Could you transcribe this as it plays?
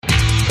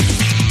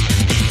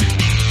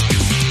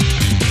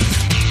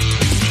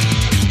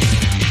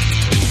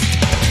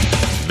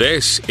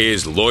This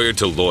is Lawyer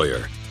to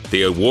Lawyer,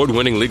 the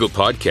award-winning legal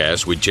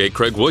podcast with J.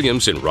 Craig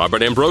Williams and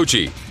Robert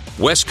Ambrogi.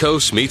 West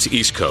Coast meets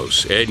East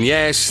Coast, and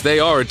yes, they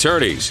are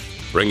attorneys,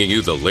 bringing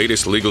you the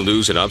latest legal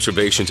news and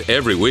observations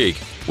every week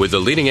with the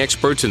leading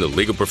experts in the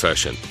legal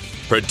profession.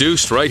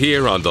 Produced right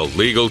here on the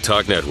Legal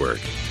Talk Network.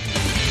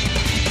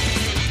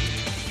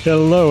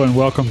 Hello and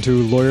welcome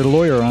to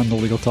Lawyer on the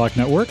Legal Talk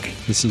Network.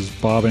 This is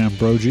Bob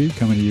Ambrogi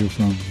coming to you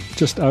from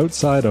just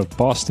outside of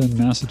Boston,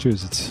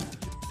 Massachusetts.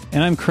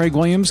 And I'm Craig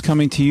Williams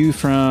coming to you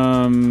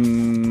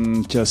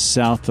from just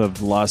south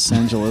of Los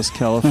Angeles,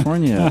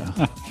 California.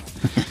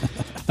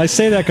 I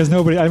say that because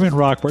I'm in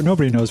Rockport.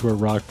 Nobody knows where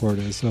Rockport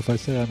is. So if I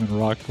say I'm in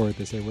Rockport,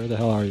 they say, where the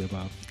hell are you,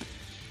 Bob?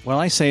 Well,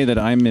 I say that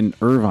I'm in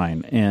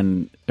Irvine,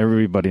 and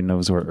everybody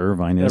knows where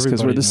Irvine is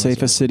because we're the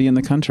safest city in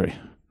the country.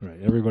 Right.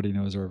 Everybody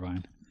knows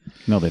Irvine.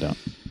 No, they don't.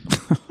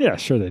 Yeah,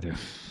 sure they do.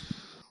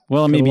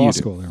 Well, maybe law you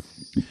school there.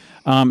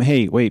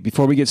 Hey, wait,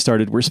 before we get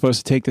started, we're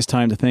supposed to take this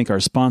time to thank our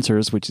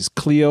sponsors, which is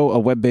Clio, a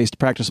web-based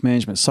practice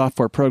management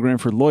software program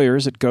for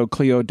lawyers at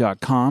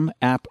goclio.com,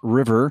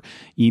 AppRiver,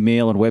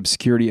 email and web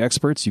security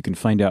experts. You can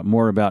find out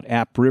more about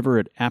AppRiver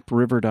at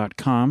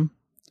appriver.com.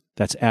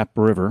 That's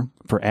AppRiver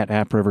for at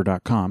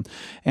appriver.com.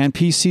 And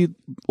PC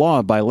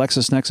Law by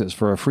LexisNexis.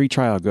 For a free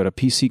trial, go to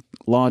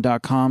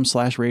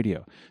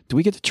pclaw.com/radio. Do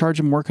we get to charge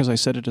them more because I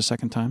said it a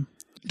second time?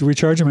 Do we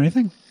charge them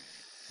anything?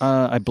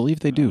 I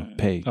believe they do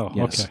pay. Oh,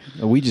 yes. Okay.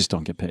 We just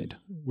don't get paid.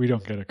 We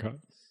don't get a cut.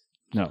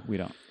 No, we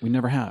don't. We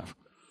never have.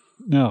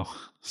 No.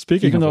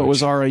 Even though it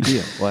was our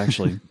idea. Well,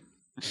 actually,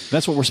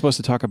 that's what we're supposed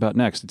to talk about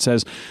next. It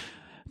says,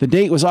 the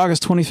date was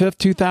August 25th,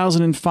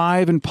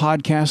 2005, and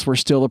podcasts were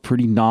still a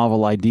pretty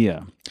novel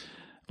idea.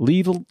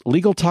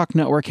 Legal Talk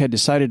Network had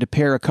decided to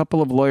pair a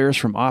couple of lawyers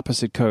from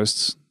opposite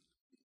coasts.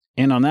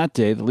 And on that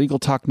day, the Legal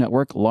Talk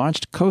Network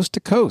launched Coast to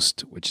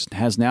Coast, which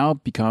has now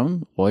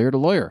become Lawyer to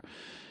Lawyer.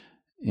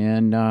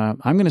 And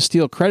I'm going to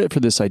steal credit for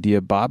this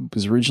idea, Bob. It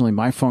was originally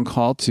my phone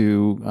call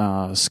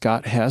to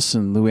Scott Hess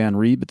and Lou Ann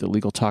Reeb at the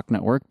Legal Talk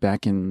Network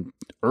back in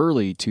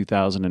early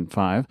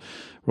 2005,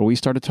 where we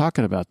started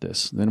talking about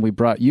this. Then we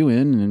brought you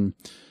in, and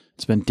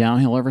it's been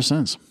downhill ever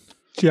since.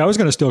 Gee, I was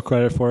going to steal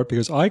credit for it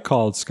because I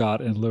called Scott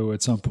and Lou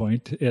at some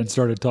point and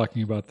started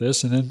talking about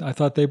this, and then I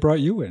thought they brought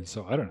you in,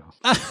 so I don't know.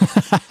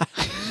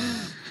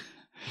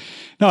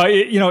 No,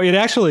 it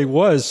actually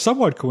was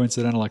somewhat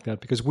coincidental like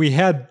that because we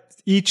had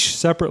each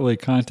separately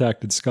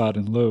contacted Scott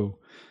and Lou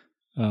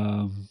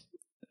and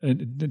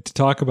to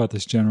talk about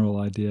this general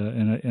idea,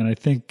 and I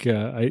think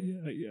I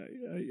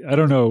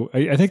don't know.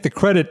 I think the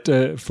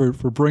credit for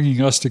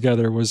bringing us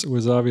together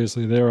was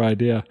obviously their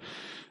idea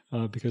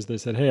because they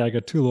said, "Hey, I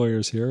got two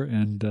lawyers here,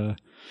 and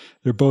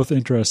they're both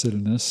interested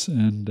in this,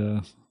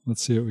 and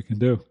let's see what we can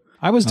do."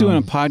 I was doing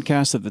a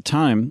podcast at the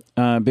time,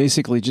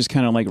 basically just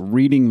kind of like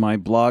reading my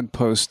blog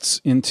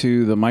posts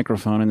into the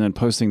microphone and then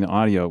posting the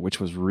audio, which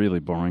was really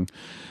boring.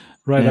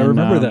 Right, and, I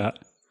remember that.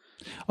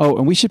 Oh,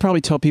 and we should probably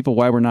tell people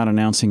why we're not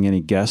announcing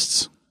any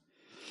guests.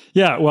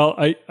 Yeah, well,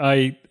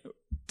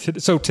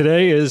 so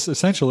today is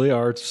essentially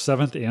our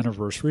 7th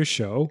anniversary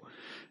show,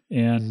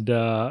 and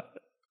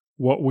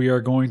what we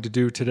are going to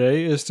do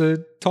today is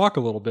to talk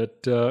a little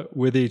bit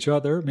with each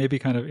other, maybe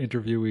kind of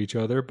interview each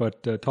other,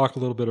 but talk a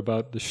little bit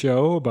about the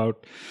show,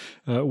 about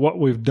what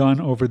we've done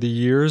over the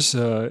years,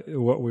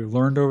 what we've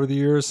learned over the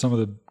years, some of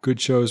the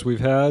good shows we've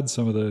had,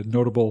 some of the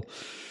notable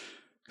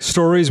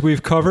stories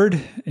we've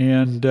covered,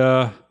 and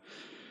in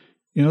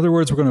other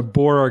words, we're going to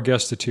bore our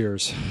guests to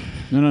tears.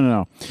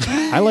 No.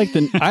 I like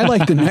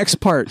the next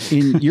part.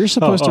 You're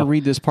supposed to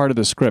read this part of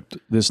the script.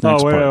 This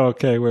next part.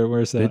 Okay.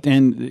 Where's that?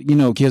 And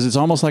because it's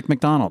almost like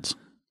McDonald's.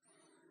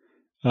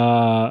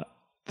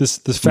 This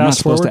fast we're not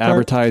supposed forward to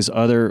advertise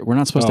other. We're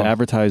not supposed to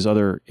advertise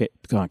other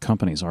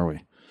companies, are we?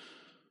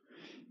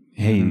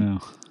 Hey,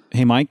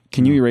 Mike,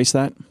 can you erase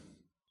that?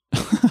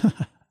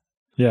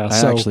 Yeah,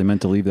 I actually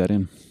meant to leave that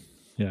in.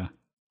 Yeah.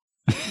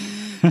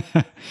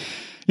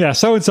 Yeah,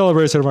 so in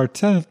celebration of our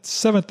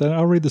 7th, and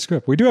I'll read the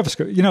script. We do have a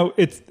script.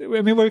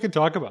 We can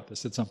talk about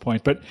this at some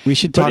point, but we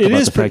should talk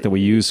about the fact that we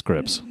use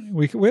scripts.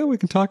 We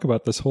can talk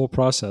about this whole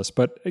process,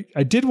 but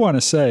I did want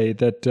to say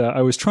that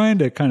I was trying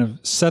to kind of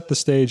set the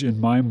stage in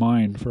my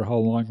mind for how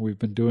long we've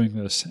been doing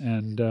this,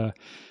 and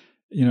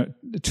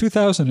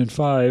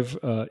 2005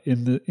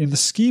 in the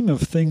scheme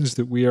of things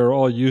that we are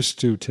all used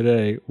to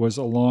today was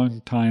a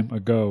long time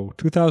ago.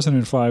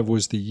 2005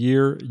 was the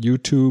year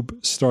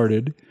YouTube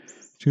started.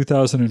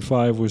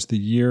 2005 was the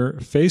year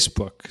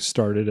Facebook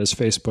started as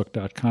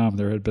Facebook.com.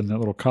 There had been that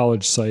little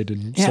college site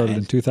and started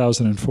in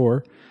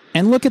 2004.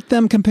 And look at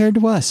them compared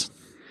to us.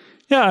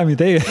 Yeah, I mean,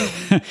 they'll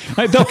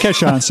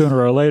catch on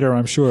sooner or later,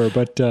 I'm sure.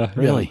 But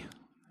really, yeah.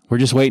 We're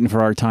just waiting for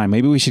our time.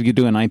 Maybe we should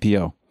do an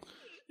IPO.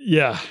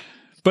 Yeah,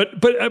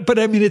 but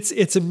I mean,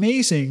 it's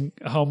amazing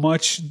how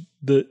much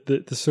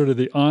the sort of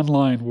the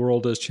online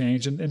world has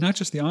changed, and not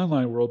just the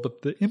online world,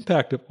 but the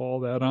impact of all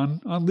that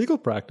on legal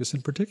practice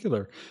in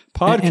particular.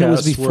 Podcasts and it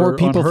was before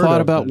people thought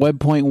about Web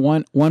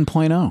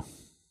 1.0.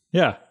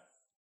 Yeah,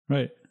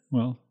 right.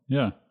 Well,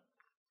 yeah.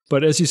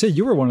 But as you say,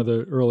 you were one of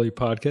the early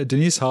podcasts.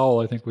 Denise Howell,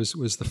 I think, was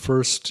the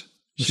first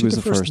She was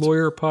the first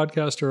lawyer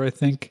podcaster, I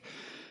think.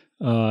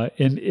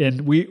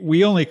 And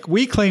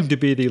we claim to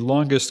be the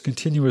longest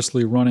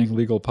continuously running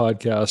legal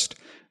podcast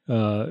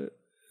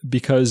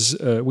because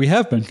we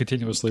have been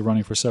continuously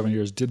running for 7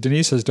 years.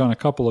 Denise has done a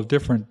couple of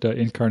different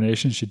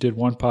incarnations. She did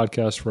one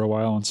podcast for a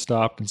while and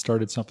stopped and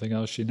started something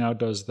else. She now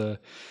does the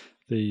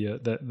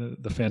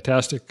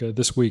fantastic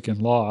This Week in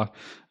Law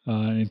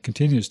and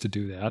continues to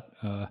do that.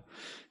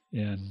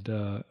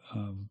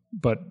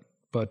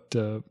 But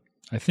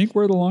I think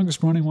we're the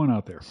longest running one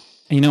out there.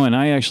 And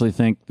I actually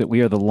think that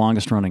we are the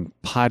longest running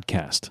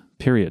podcast,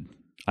 period.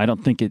 I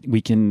don't think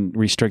we can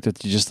restrict it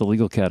to just the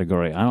legal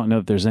category. I don't know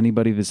if there's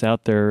anybody that's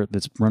out there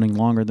that's running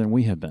longer than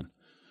we have been.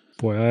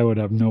 Boy, I would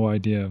have no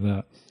idea of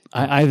that.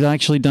 I've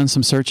actually done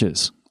some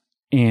searches,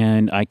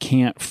 and I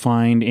can't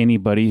find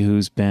anybody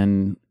who's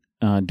been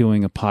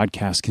doing a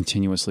podcast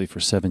continuously for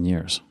 7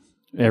 years,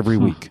 every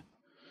week,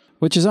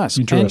 which is us.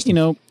 Interesting.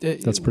 And,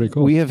 that's pretty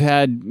cool. We have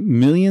had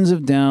millions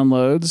of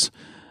downloads.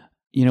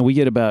 We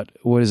get about,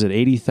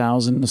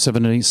 80,000,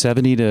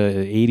 70 to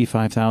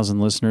 85,000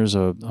 listeners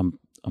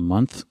a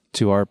month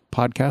to our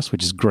podcast,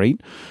 which is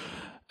great.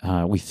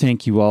 We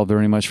thank you all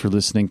very much for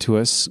listening to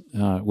us.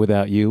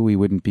 Without you, we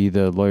wouldn't be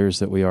the lawyers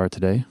that we are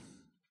today,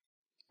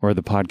 or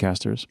the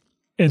podcasters.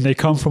 And they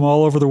come from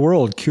all over the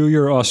world. Cue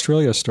your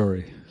Australia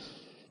story.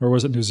 Or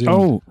was it New Zealand?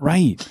 Oh,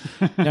 right.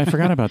 Yeah, I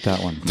forgot about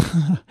that one.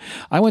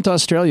 I went to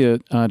Australia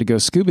to go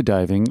scuba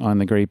diving on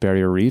the Great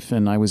Barrier Reef,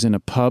 and I was in a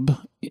pub,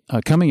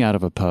 coming out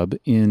of a pub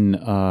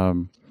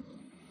in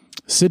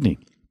Sydney.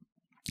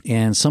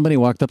 And somebody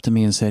walked up to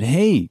me and said,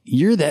 "Hey,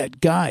 you're that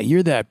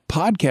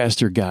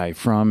podcaster guy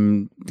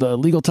from the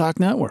Legal Talk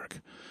Network."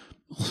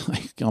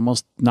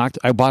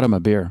 I bought him a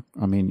beer.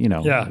 I mean,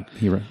 Yeah.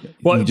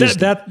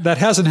 That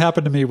hasn't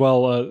happened to me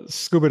while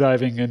scuba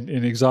diving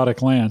in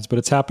exotic lands, but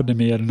it's happened to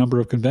me at a number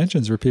of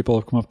conventions where people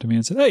have come up to me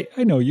and said, "Hey,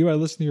 I know you. I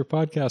listen to your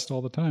podcast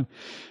all the time."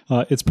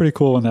 It's pretty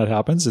cool when that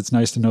happens. It's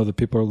nice to know that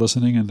people are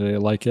listening and they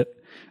like it.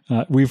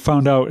 We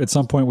found out at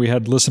some point we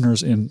had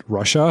listeners in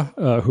Russia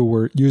who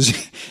were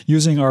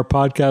using our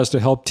podcast to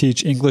help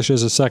teach English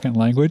as a second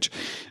language.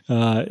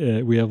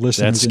 We have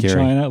listeners in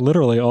China,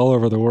 literally all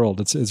over the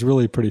world. It's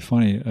really pretty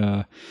funny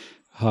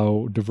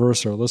how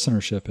diverse our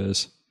listenership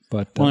is.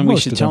 But and we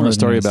should tell them a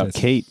story about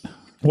Kate.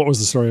 What was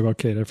the story about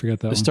Kate? I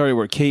forget that one. The story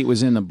where Kate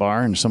was in the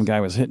bar and some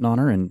guy was hitting on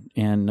her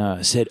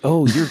and said,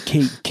 "Oh, you're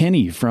Kate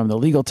Kenny from the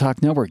Legal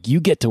Talk Network. You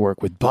get to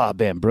work with Bob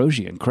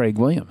Ambrogi and Craig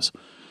Williams."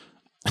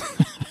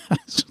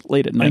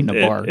 Late at night in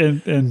a bar.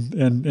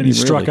 And he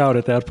struck out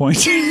at that point.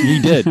 He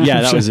did.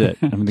 Yeah, that was it.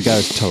 I mean, the guy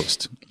was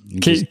toast.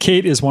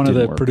 Kate is one of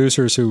the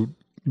producers who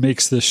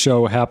makes this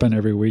show happen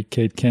every week,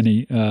 Kate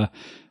Kenny.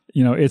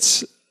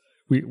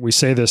 We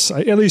say this,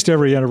 at least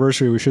every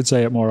anniversary, we should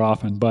say it more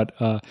often, but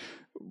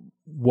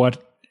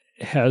what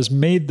has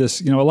made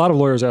this, a lot of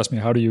lawyers ask me,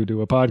 how do you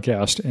do a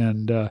podcast?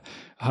 And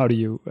how do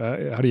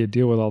you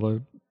deal with all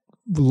the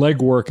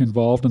legwork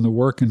involved and the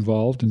work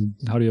involved, and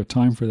how do you have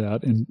time for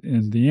that?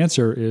 And the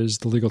answer is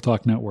the Legal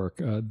Talk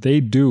Network. They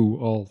do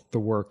all the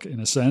work in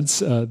a sense.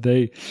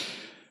 Craig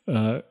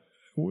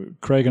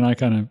and I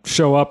kind of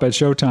show up at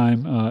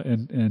showtime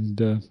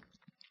and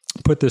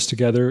put this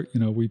together.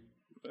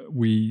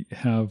 We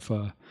have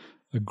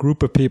a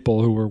group of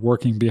people who are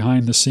working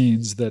behind the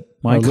scenes that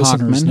Mike our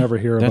listeners Hockman. never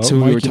hear That's about.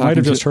 who we Mike, were you might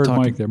have just heard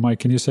talking. Mike there. Mike,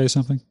 can you say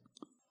something?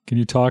 Can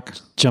you talk?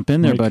 Jump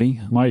in there, Mike,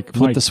 buddy. Mike,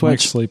 Flip the switch.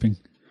 Mike's sleeping.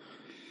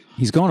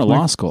 He's going to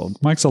law school.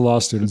 Mike's a law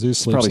student. He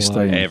sleeps Probably a lot.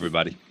 studying. Hey,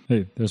 everybody.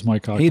 Hey, there's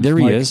Mike Hockman. Hey, there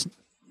he is.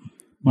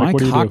 Mike what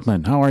do you do?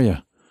 Hockman. How are you?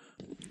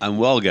 I'm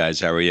well, guys.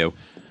 How are you?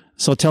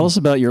 So tell us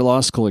about your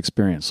law school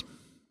experience.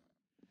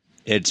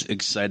 It's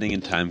exciting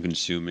and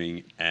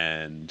time-consuming,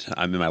 and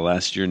I'm in my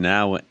last year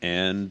now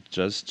and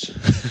just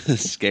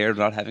scared of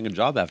not having a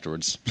job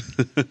afterwards.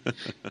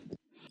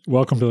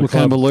 Welcome to the What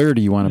club. kind of a lawyer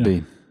do you want to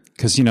be?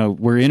 Because,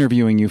 we're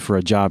interviewing you for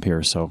a job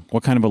here, so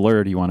what kind of a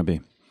lawyer do you want to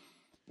be?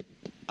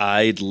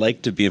 I'd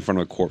like to be in front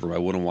of a courtroom. I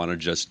wouldn't want to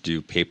just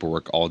do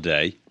paperwork all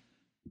day.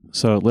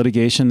 So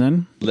litigation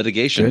then?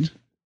 Litigation. Good.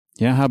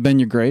 Yeah, how have been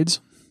your grades?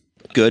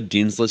 Good.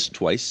 Dean's List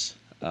twice.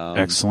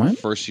 Excellent.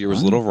 First year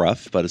was a little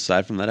rough, but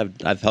aside from that,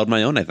 I've held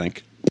my own, I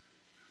think.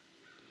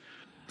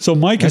 So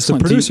Mike is the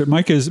Excellent. producer.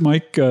 Mike.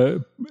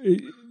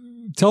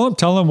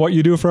 Tell him what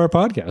you do for our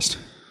podcast.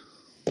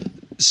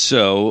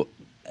 So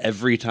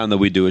every time that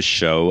we do a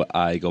show,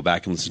 I go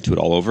back and listen to it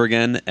all over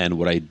again. And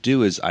what I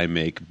do is I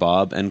make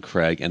Bob and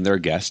Craig and their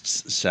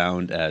guests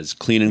sound as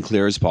clean and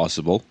clear as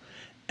possible.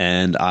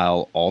 And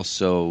I'll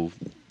also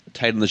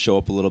tighten the show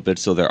up a little bit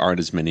so there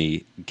aren't as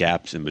many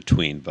gaps in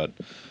between. But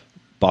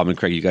Bob and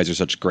Craig, you guys are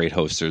such great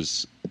hosts.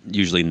 There's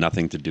usually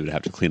nothing to do to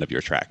have to clean up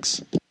your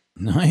tracks.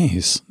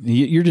 Nice.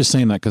 You're just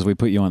saying that because we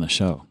put you on the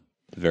show.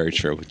 Very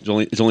true.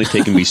 It's only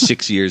taken me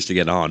 6 years to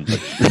get on,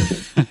 but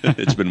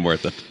it's been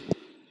worth it.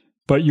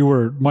 But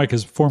Mike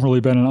has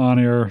formerly been an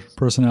on-air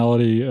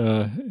personality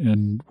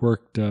and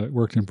worked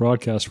in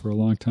broadcast for a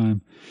long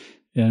time.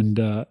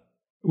 And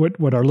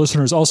what our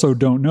listeners also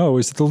don't know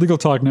is that the Legal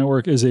Talk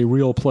Network is a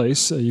real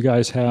place. You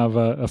guys have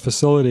a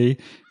facility,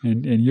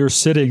 and you're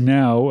sitting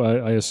now.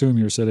 I assume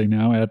you're sitting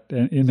now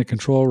in the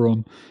control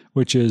room,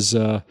 which is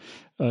a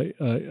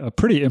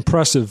pretty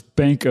impressive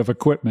bank of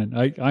equipment.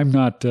 I'm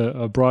not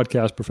a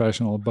broadcast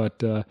professional,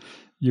 but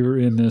you're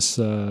in this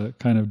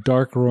kind of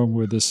dark room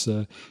with this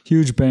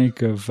huge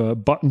bank of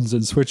buttons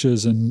and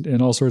switches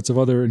and all sorts of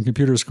other, and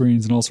computer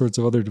screens and all sorts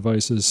of other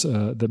devices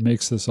that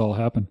makes this all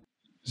happen.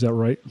 Is that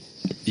right?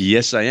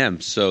 Yes, I am.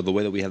 So the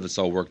way that we have this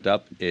all worked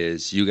up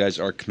is you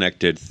guys are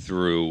connected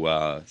through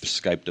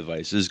Skype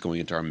devices going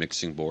into our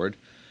mixing board.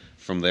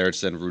 From there, it's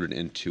then routed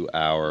into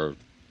our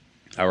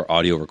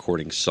audio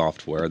recording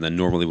software. And then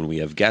normally when we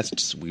have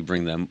guests, we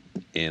bring them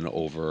in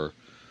over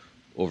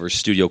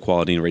studio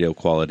quality and radio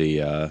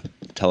quality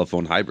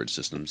telephone hybrid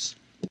systems.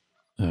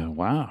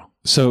 Wow.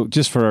 So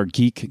just for our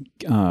geek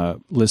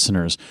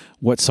listeners,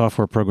 what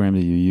software program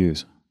do you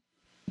use?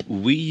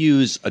 We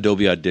use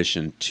Adobe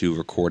Audition to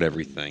record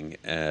everything.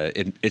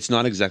 It's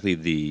not exactly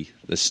the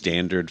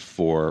standard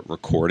for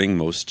recording.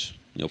 Most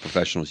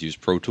professionals use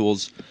Pro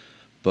Tools,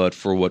 but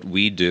for what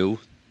we do,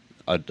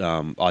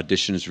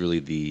 Audition is really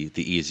the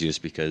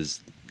easiest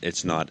because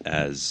it's not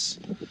as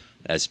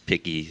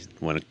picky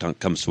when it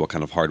comes to what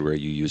kind of hardware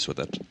you use with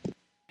it.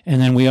 And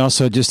then we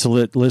also, just to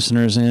let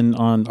listeners in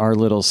on our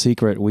little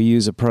secret, we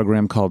use a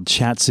program called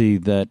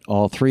Chatsy that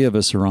all three of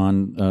us are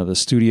on. The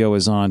studio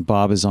is on,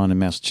 Bob is on in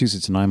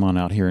Massachusetts, and I'm on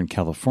out here in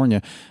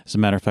California. As a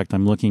matter of fact,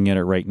 I'm looking at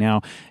it right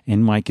now,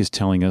 and Mike is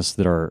telling us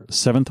that our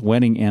 7th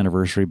wedding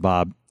anniversary,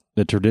 Bob,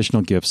 the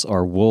traditional gifts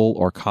are wool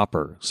or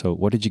copper. So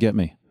what did you get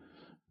me?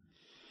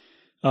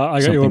 I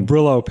got you a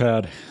Brillo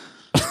pad.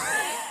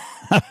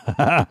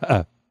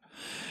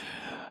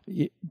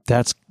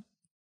 That's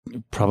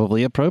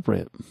probably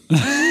appropriate.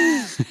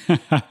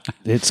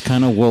 It's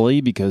kind of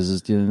woolly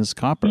because it's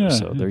copper. Yeah,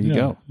 so there you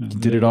go. Yeah, you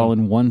did it all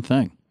in one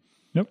thing.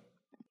 Yep.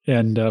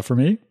 And for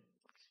me?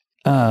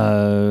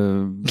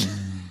 That's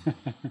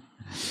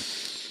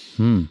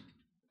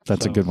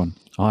a good one.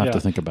 I'll have to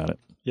think about it.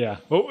 Yeah.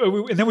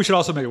 Well, and then we should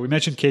also we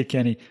mentioned Kate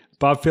Kenny.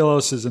 Bob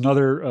Philos is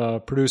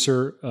another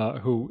producer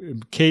who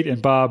Kate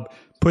and Bob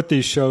put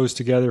these shows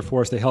together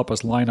for us. They help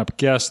us line up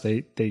guests.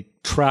 They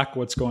track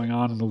what's going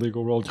on in the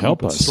legal world.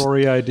 Help us.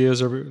 Story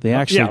ideas. They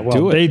actually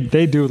do it.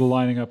 They do the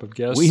lining up of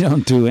guests. We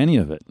don't do any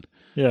of it.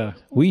 Yeah.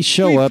 We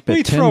show up at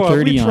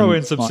 10:30 We throw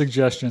in some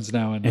suggestions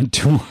now and then. And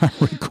do our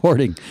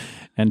recording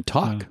and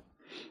talk.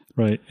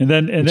 Right. And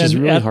then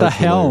really at the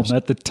helm, lawyers.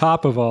 at the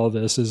top of all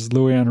this is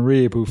Luann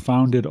Reeb, who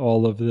founded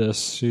all of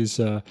this. She's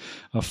a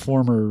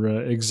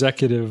former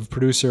executive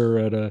producer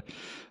at a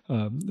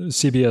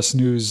CBS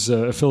News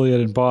affiliate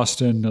in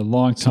Boston, a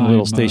long time. Some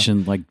little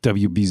station like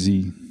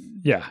WBZ.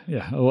 Yeah.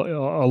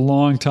 A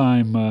long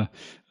time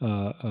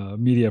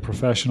media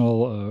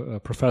professional, a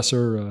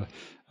professor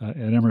at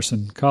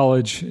Emerson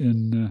College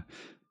in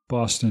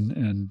Boston,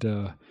 and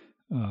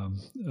a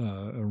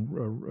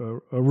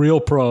real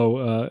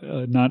pro,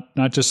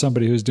 not just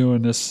somebody who's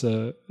doing this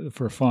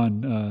for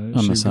fun.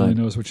 She really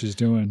knows what she's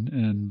doing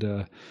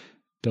and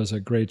does a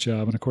great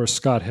job. And of course,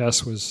 Scott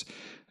Hess is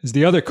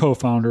the other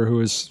co-founder who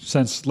has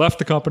since left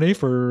the company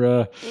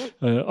for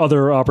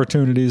other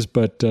opportunities.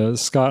 But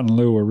Scott and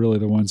Lou are really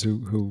the ones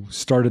who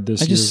started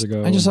this years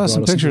ago. I just saw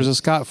some pictures of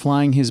Scott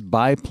flying his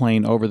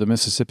biplane over the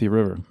Mississippi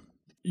River.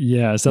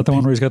 Yeah, is that the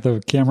one where he's got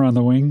the camera on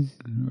the wing?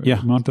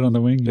 Yeah. Mounted on the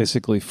wing?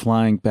 Basically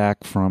flying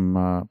back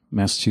from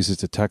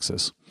Massachusetts to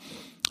Texas.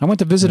 I went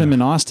to visit him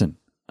in Austin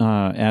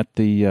at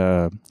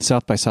the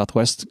South by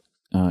Southwest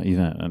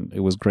event, and it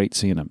was great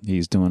seeing him.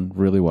 He's doing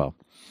really well.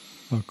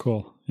 Oh,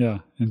 cool. Yeah,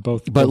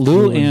 But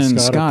Lou and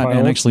Scott,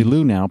 and actually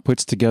Lou now,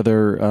 puts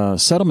together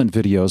settlement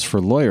videos for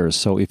lawyers.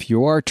 So if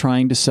you are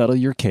trying to settle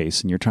your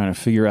case and you're trying to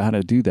figure out how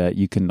to do that,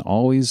 you can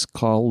always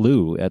call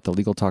Lou at the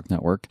Legal Talk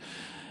Network.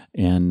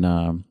 And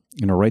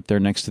right there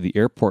next to the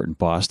airport in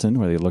Boston,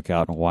 where they look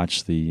out and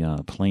watch the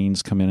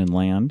planes come in and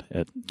land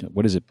at,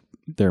 what is it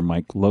there,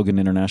 Mike? Logan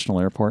International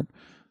Airport?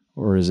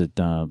 Or is it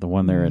the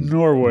one there in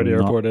Norwood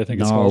Airport, I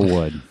think it's called.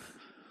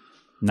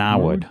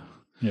 Norwood.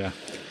 Yeah.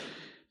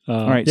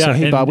 All right. So,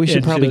 hey, Bob, we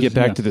should probably get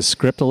back to the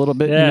script a little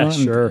bit.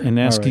 Sure. And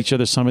ask each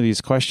other some of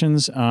these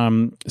questions.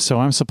 So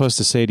I'm supposed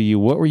to say to you,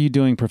 what were you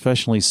doing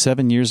professionally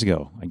 7 years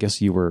ago? I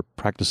guess you were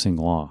practicing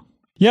law.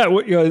 Yeah,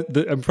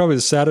 probably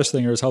the saddest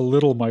thing is how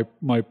little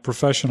my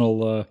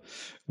professional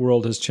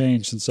world has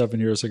changed since 7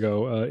 years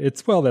ago.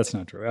 That's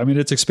not true. I mean,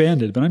 it's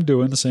expanded, but I'm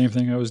doing the same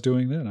thing I was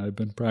doing then. I've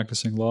been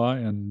practicing law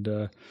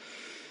and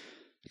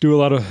do a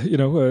lot of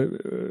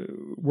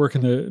work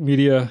in the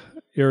media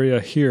area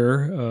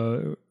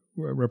here.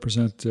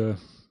 Represent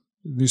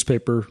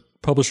newspaper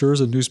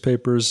publishers and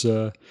newspapers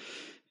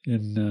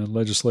in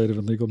legislative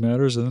and legal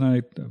matters, and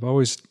then I've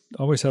always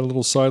had a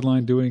little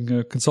sideline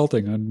doing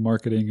consulting on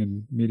marketing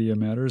and media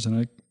matters, and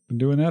I've been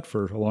doing that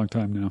for a long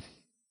time now.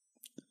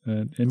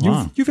 And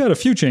you've had a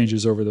few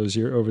changes over these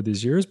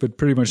years, but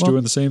pretty much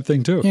doing the same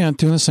thing too. Yeah,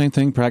 doing the same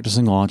thing,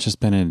 practicing law. It's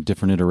just been in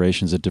different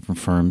iterations at different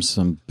firms.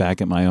 I'm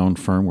back at my own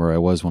firm where I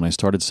was when I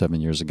started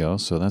 7 years ago,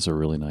 so that's a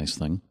really nice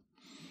thing.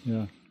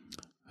 Yeah.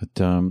 But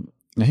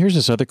now here's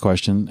this other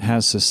question.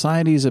 Has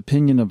society's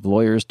opinion of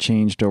lawyers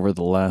changed over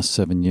the last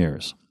 7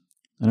 years?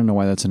 I don't know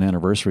why that's an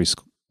anniversary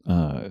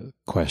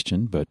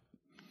question, but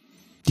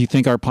do you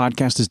think our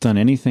podcast has done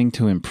anything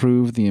to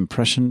improve the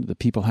impression that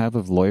people have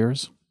of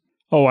lawyers?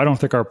 Oh, I don't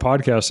think our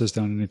podcast has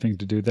done anything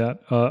to do that.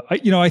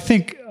 I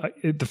think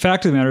the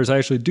fact of the matter is I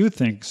actually do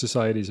think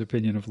society's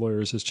opinion of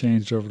lawyers has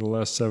changed over the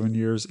last 7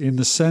 years in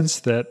the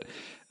sense that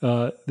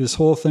this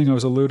whole thing I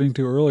was alluding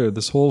to earlier,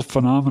 this whole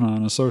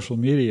phenomenon of social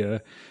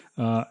media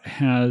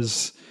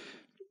has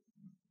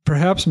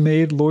perhaps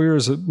made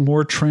lawyers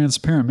more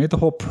transparent, made the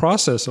whole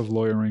process of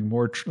lawyering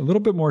a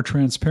little bit more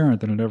transparent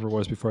than it ever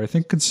was before. I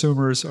think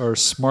consumers are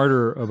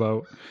smarter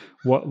about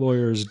what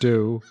lawyers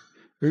do,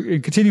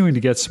 continuing to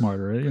get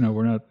smarter.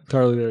 We're not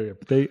entirely there yet,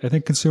 but I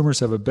think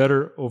consumers have a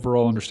better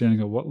overall understanding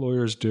of what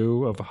lawyers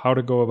do, of how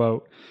to go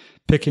about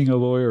picking a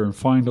lawyer and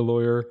find a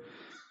lawyer.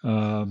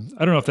 I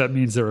don't know if that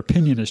means their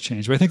opinion has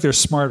changed, but I think they're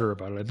smarter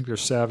about it. I think they're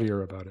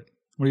savvier about it.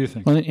 What do you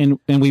think? Well,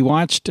 and we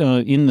watched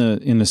in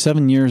the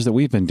 7 years that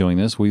we've been doing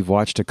this, we've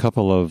watched a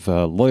couple of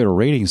lawyer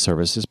rating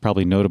services,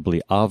 probably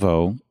notably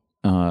Avvo,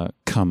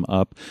 come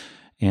up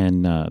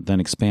and then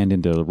expand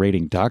into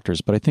rating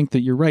doctors. But I think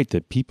that you're right,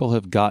 that people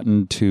have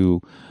gotten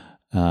to,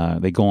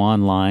 they go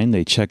online,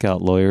 they check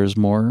out lawyers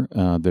more.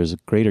 There's a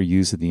greater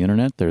use of the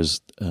internet.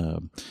 There's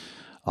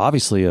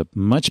obviously a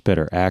much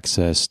better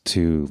access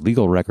to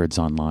legal records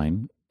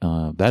online.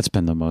 That's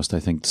been the most, I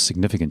think,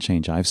 significant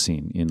change I've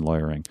seen in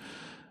lawyering.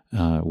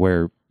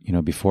 Where,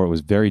 before it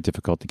was very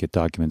difficult to get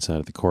documents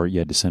out of the court. You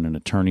had to send an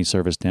attorney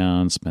service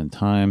down, spend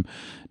time.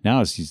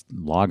 Now it's you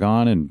log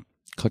on and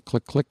click,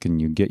 click, click,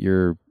 and you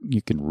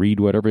can read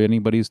whatever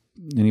anybody's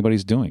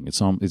doing. It's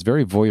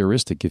very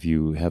voyeuristic if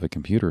you have a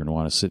computer and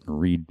want to sit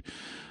and read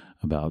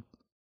about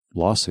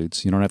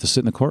lawsuits. You don't have to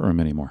sit in the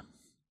courtroom anymore.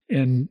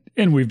 And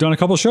we've done a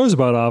couple of shows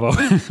about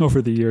Avvo over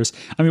the years.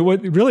 I mean,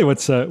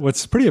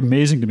 what's pretty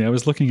amazing to me, I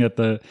was looking at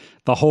the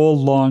whole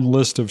long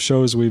list of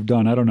shows we've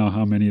done. I don't know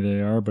how many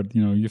they are, but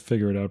you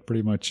figure it out.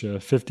 Pretty much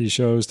 50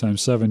 shows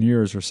times 7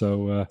 years or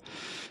so.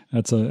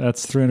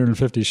 That's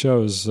 350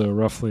 shows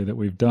roughly that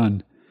we've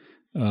done.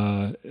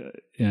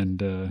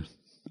 And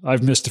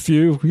I've missed a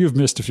few. You've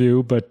missed a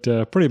few, but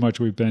pretty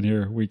much we've been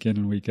here week in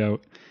and week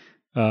out.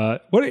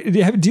 What do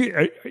you have?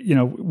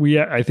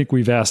 I think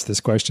we've asked this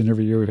question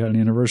every year we've had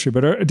an anniversary,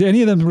 but do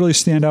any of them really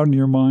stand out in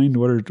your mind?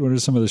 What are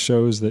some of the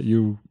shows that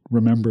you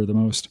remember the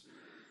most?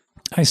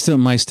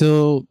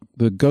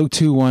 The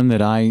go-to one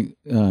that I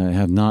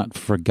have not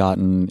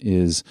forgotten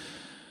is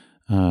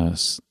Sohiba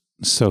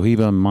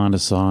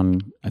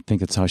Mandasan. I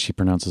think that's how she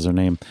pronounces her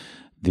name.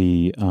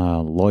 The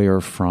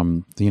lawyer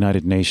from the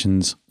United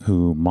Nations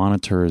who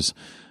monitors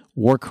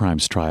war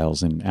crimes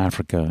trials in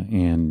Africa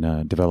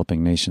and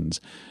developing nations.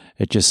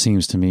 It just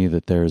seems to me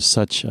that there's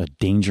such a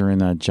danger in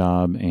that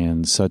job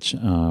and such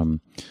a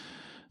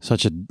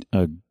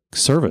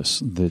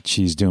service that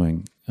she's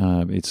doing.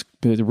 It's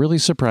really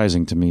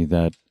surprising to me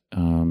that,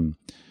 in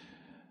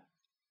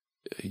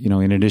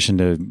addition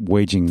to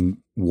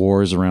waging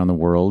wars around the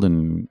world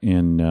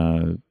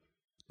and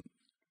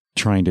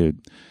trying to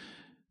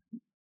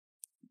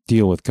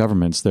deal with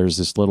governments, there's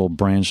this little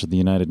branch of the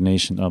United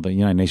Nations. The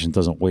United Nations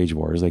doesn't wage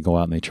wars; they go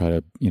out and they try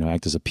to,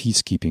 act as a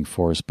peacekeeping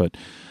force. But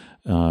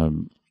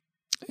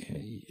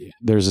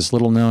there's this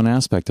little known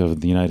aspect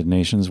of the United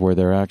Nations where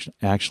they're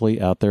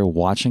actually out there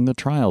watching the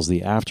trials,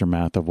 the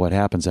aftermath of what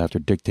happens after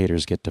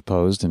dictators get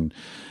deposed, and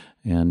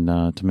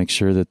to make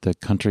sure that the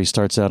country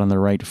starts out on the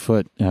right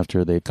foot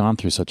after they've gone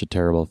through such a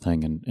terrible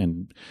thing.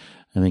 And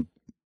I think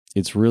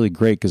it's really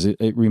great because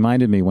it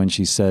reminded me when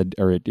she said,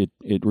 or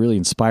it really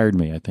inspired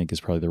me, I think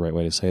is probably the right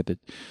way to say it, that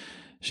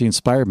she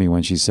inspired me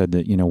when she said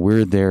that,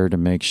 we're there to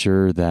make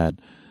sure that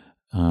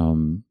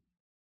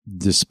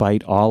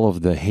despite all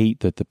of the hate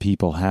that the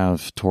people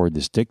have toward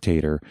this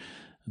dictator,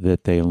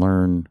 that they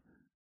learn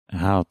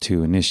how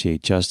to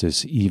initiate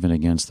justice even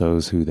against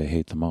those who they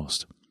hate the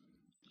most.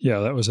 Yeah,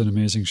 that was an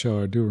amazing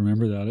show. I do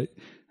remember that.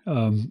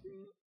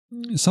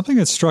 Something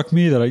that struck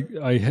me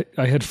that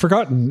I had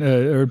forgotten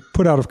or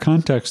put out of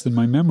context in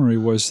my memory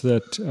was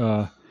that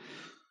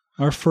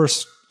our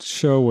first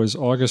show was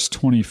August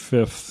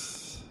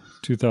 25th,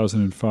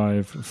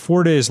 2005.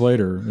 4 days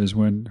later is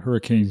when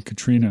Hurricane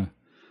Katrina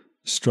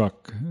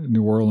struck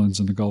New Orleans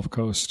and the Gulf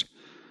Coast.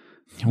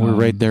 We're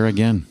right there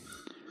again.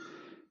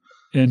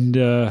 And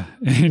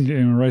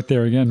right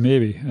there again,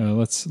 maybe.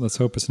 Let's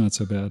hope it's not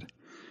so bad.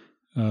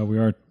 We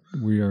are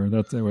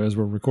that as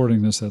we're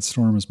recording this, that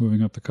storm is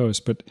moving up the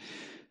coast.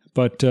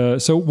 But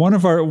so one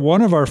of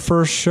our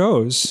first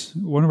shows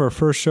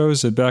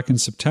back in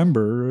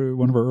September,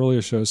 one of our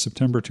earliest shows,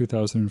 September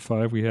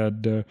 2005, we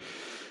had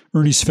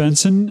Ernie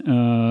Svensson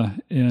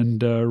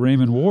and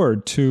Raymond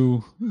Ward,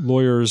 two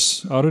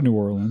lawyers out of New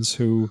Orleans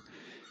who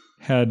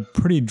had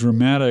pretty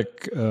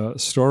dramatic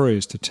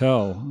stories to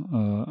tell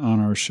on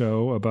our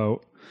show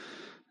about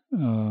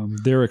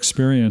their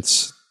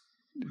experience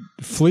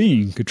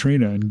fleeing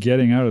Katrina and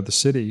getting out of the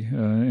city.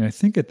 And I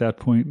think at that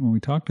point when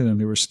we talked to them,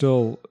 they were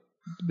still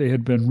they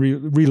had been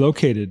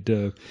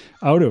relocated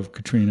out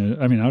of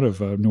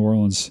New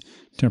Orleans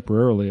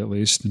temporarily, at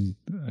least. And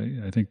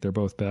I think they're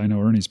both back. I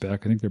know Ernie's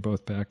back. I think they're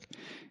both back.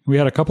 We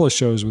had a couple of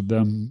shows with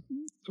them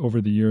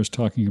over the years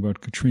talking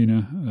about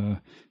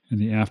Katrina and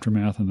the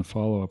aftermath and the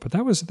follow-up. But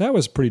that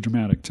was pretty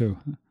dramatic too.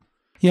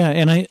 Yeah,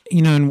 and I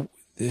don't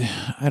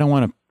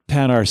want to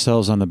pat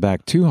ourselves on the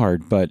back too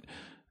hard, but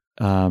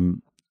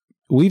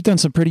we've done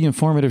some pretty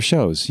informative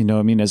shows.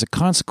 As a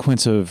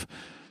consequence of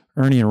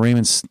Ernie and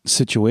Raymond's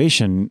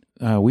situation,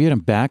 we had them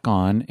back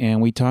on,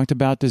 and we talked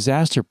about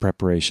disaster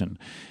preparation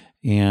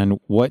and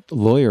what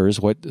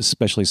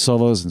especially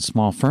solos and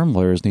small firm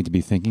lawyers need to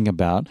be thinking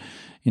about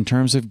in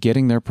terms of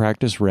getting their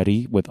practice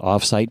ready with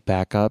offsite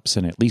backups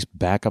and at least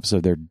backups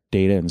of their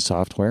data and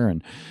software.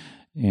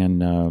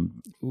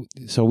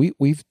 So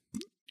we've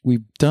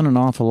done an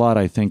awful lot,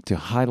 I think, to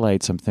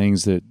highlight some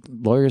things that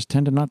lawyers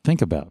tend to not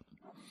think about.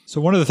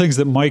 So one of the things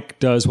that Mike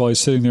does while he's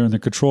sitting there in the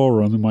control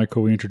room, the Mike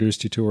who we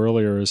introduced you to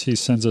earlier, is he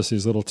sends us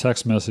these little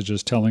text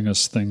messages telling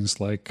us things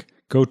like,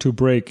 go to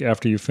break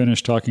after you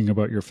finish talking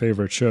about your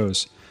favorite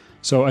shows.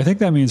 So I think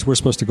that means we're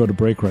supposed to go to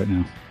break right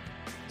now.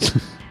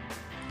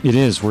 It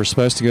is. We're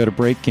supposed to go to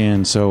break,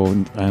 and so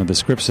the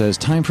script says,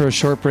 time for a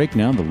short break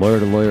now. The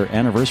Lawyer to Lawyer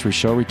Anniversary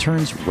Show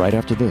returns right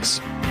after this.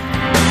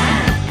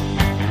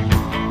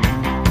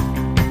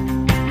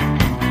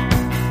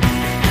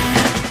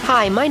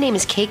 Hi, my name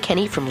is Kate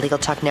Kenny from Legal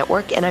Talk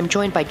Network, and I'm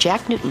joined by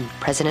Jack Newton,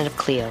 president of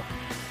Clio.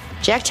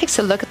 Jack takes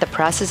a look at the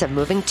process of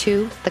moving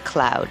to the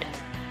cloud.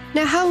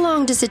 Now, how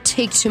long does it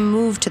take to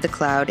move to the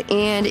cloud,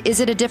 and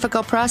is it a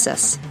difficult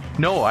process?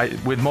 No,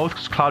 with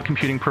most cloud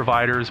computing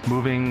providers,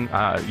 moving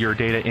your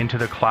data into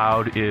the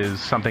cloud is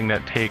something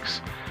that takes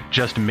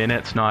just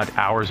minutes, not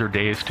hours or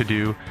days to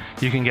do.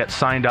 You can get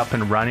signed up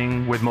and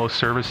running with most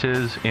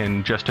services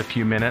in just a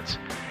few minutes.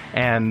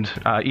 And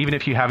even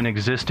if you have an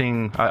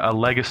existing a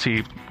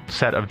legacy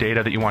set of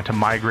data that you want to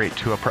migrate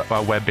to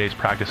a web-based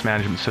practice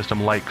management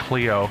system like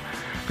Clio,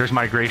 there's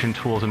migration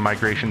tools and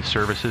migration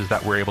services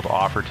that we're able to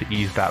offer to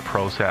ease that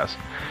process.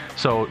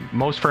 So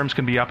most firms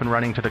can be up and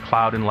running to the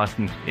cloud in less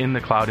than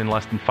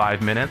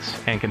 5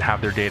 minutes and can have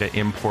their data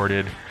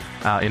imported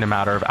in a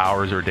matter of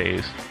hours or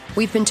days.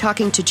 We've been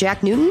talking to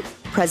Jack Newton,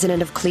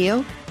 president of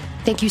Clio.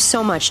 Thank you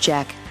so much,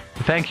 Jack.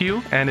 Thank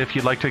you. And if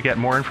you'd like to get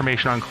more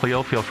information on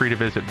Clio, feel free to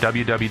visit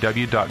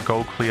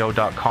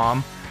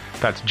www.goclio.com.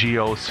 That's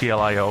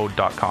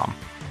GOCLIO.com.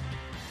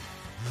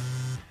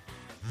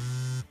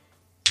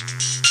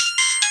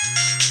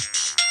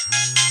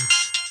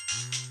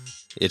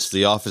 It's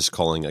the office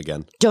calling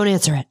again. Don't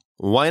answer it.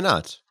 Why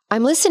not?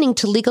 I'm listening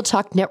to Legal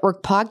Talk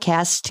Network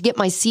podcasts to get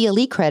my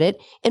CLE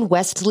credit in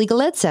West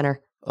Legal Ed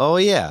Center. Oh,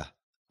 yeah.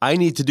 I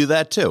need to do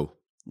that too.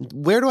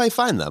 Where do I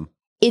find them?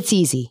 It's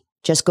easy.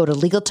 Just go to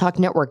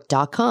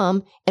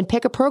LegalTalkNetwork.com and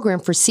pick a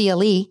program for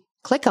CLE,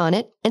 click on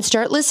it, and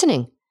start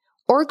listening.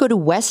 Or go to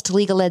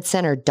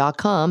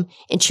WestLegalEdCenter.com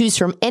and choose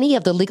from any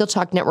of the Legal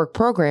Talk Network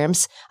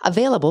programs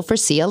available for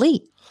CLE.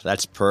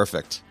 That's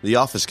perfect. The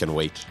office can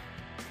wait.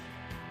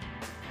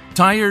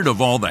 Tired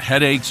of all the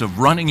headaches of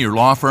running your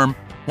law firm?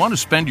 Want to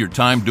spend your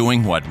time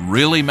doing what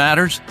really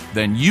matters?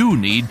 Then you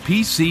need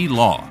PC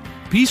Law.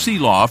 PC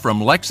Law from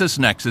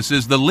LexisNexis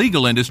is the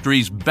legal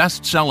industry's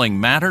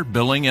best-selling matter,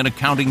 billing, and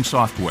accounting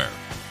software.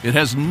 It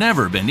has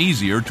never been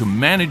easier to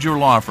manage your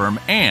law firm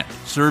and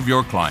serve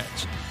your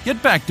clients.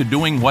 Get back to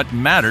doing what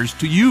matters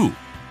to you.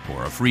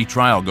 For a free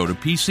trial, go to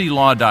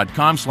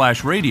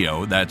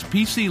PCLaw.com/radio. That's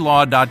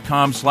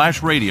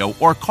PCLaw.com/radio,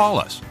 or call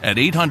us at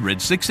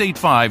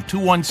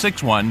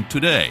 800-685-2161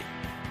 today.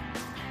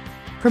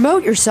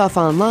 Promote yourself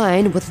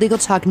online with Legal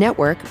Talk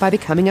Network by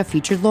becoming a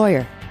featured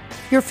lawyer.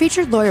 Your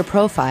featured lawyer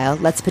profile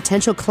lets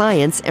potential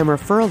clients and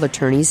referral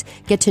attorneys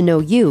get to know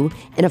you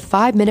in a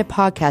 5-minute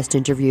podcast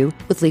interview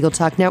with Legal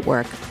Talk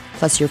Network,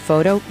 plus your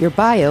photo, your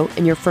bio,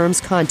 and your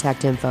firm's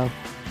contact info.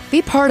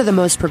 Be part of the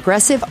most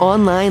progressive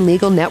online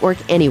legal network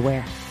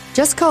anywhere.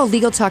 Just call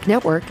Legal Talk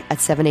Network at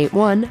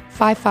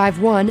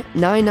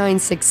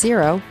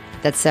 781-551-9960.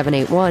 That's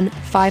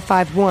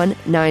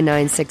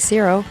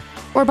 781-551-9960.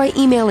 Or by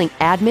emailing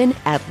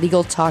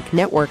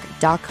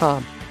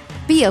admin@LegalTalkNetwork.com.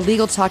 Be a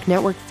Legal Talk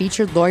Network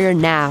featured lawyer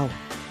now.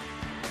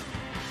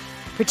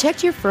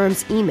 Protect your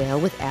firm's email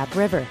with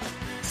AppRiver.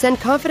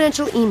 Send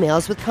confidential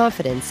emails with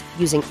confidence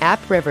using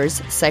AppRiver's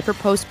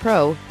CipherPost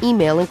Pro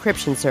email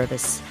encryption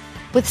service.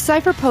 With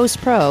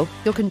CipherPost Pro,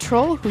 you'll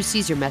control who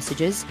sees your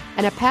messages,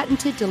 and a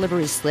patented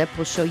delivery slip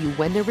will show you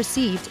when they're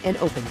received and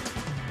opened.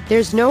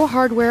 There's no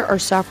hardware or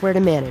software to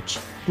manage.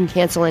 You can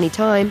cancel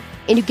anytime,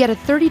 and you get a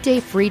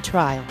 30-day free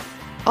trial.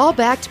 All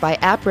backed by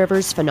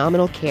AppRiver's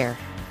phenomenal care.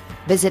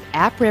 Visit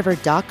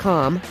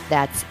appriver.com,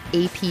 that's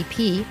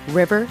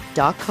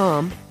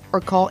APPriver.com, or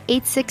call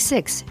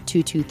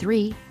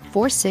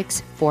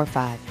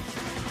 866-223-4645.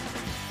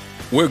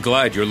 We're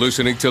glad you're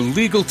listening to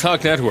Legal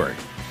Talk Network.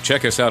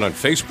 Check us out on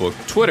Facebook,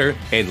 Twitter,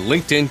 and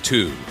LinkedIn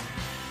too.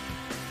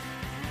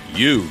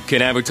 You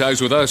can advertise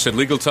with us at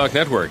Legal Talk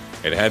Network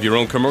and have your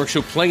own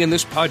commercial play in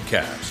this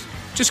podcast.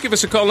 Just give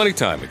us a call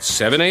anytime at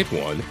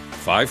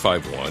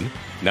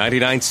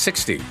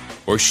 781-551-9960.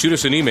 or shoot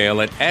us an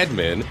email at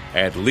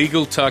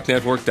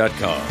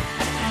admin@LegalTalkNetwork.com.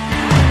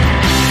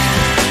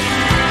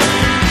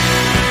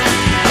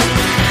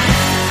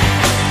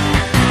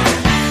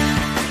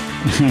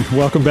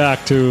 Welcome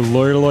back to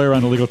Lawyer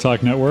on the Legal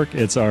Talk Network.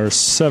 It's our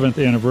 7th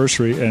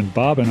anniversary, and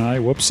Bob and I,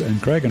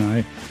 and Craig and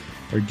I,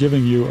 are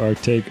giving you our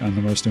take on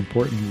the most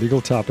important legal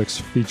topics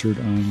featured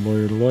on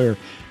Lawyer to Lawyer.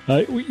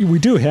 We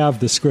do have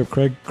the script.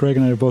 Craig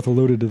and I have both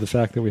alluded to the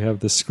fact that we have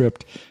this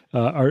script.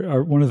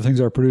 One of the things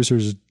our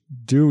producers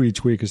do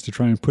each week is to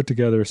try and put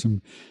together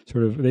some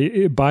sort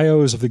of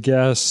bios of the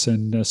guests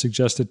and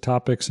suggested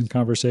topics and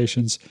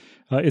conversations.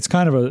 It's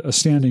kind of a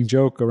standing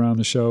joke around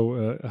the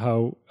show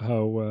how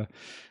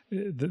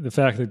the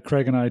fact that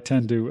Craig and I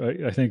tend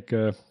to, I think,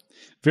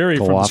 vary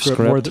Go from the off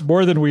script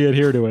more than we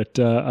adhere to it.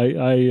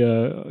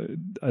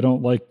 I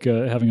don't like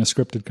having a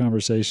scripted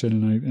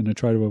conversation, and I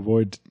try to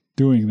avoid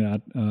doing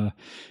that.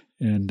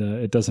 And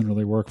it doesn't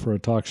really work for a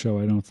talk show,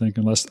 I don't think,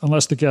 unless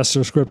the guests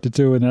are scripted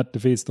too, and that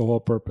defeats the whole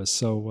purpose.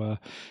 So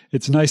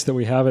it's nice that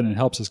we have it, and it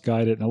helps us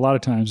guide it. And a lot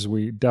of times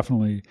we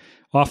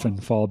often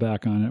fall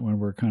back on it when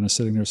we're kind of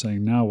sitting there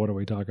saying, now what do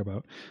we talk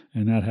about?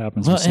 And that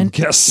happens with some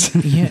guests.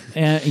 yeah.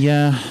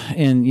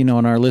 And,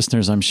 and our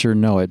listeners, I'm sure,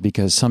 know it,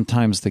 because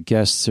sometimes the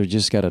guests are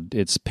just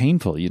it's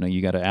painful.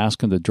 You got to ask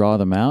them to draw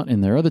them out.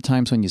 And there are other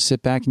times when you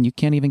sit back and you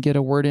can't even get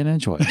a word in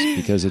edgewise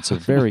because it's a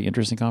very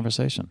interesting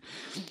conversation.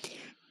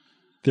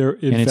 There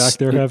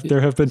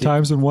have been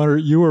times when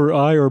you or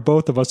I or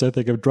both of us, I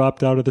think, have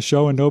dropped out of the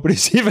show and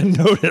nobody's even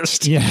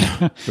noticed.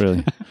 Yeah,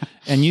 really.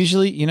 And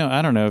usually,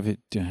 I don't know if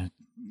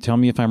tell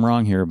me if I'm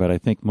wrong here, but I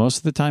think most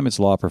of the time it's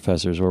law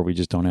professors where we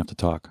just don't have to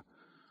talk.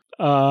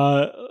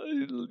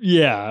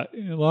 Yeah,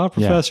 law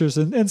professors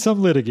and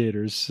some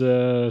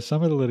litigators.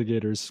 Some of the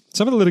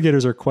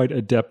litigators are quite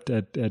adept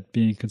at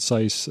being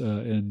concise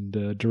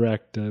and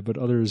direct, but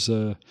others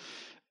do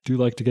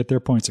like to get their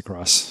points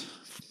across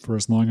for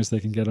as long as they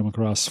can get them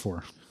across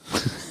for.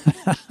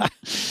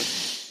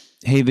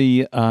 Hey,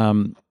 the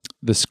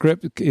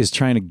script is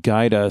trying to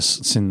guide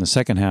us in the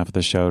second half of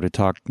the show to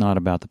talk not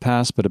about the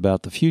past, but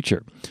about the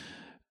future.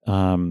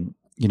 Highlighting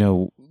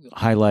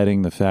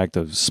the fact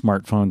of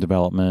smartphone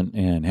development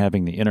and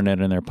having the internet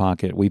in their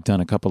pocket. We've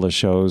done a couple of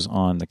shows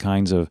on the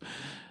kinds of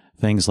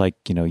things like,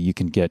 you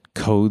can get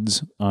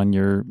codes on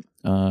your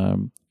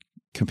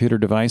computer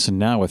device. And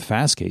now with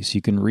Fastcase,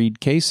 you can read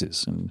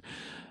cases. And,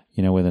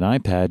 with an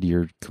iPad,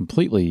 you're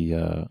completely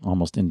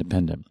almost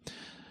independent.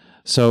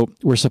 So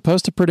we're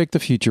supposed to predict the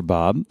future,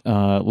 Bob.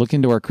 Look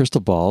into our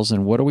crystal balls,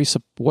 and what are we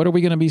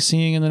going to be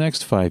seeing in the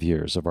next 5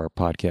 years of our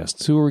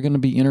podcasts? Who are we going to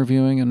be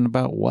interviewing, and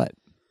about what?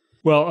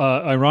 Well,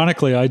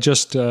 ironically, I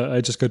just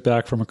got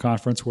back from a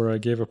conference where I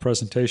gave a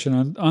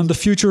presentation on the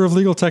future of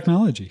legal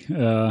technology,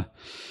 and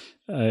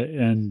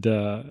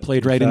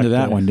played right into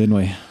that one, didn't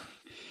we?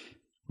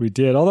 We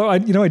did, although I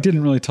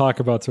didn't really talk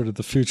about sort of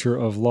the future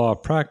of law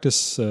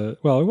practice.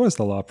 Well, it was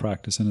the law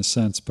practice in a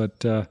sense,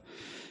 but the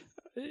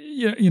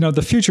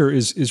future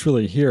is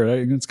really here.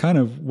 It's kind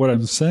of what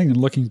I'm saying, and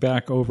looking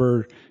back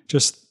over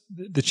just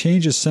the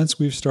changes since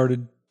we've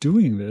started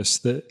doing this.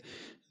 There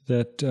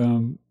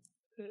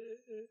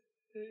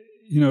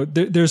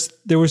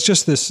was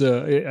just this.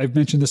 I've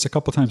mentioned this a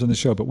couple times on the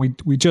show, but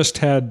we just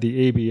had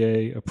the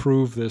ABA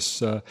approve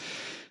this.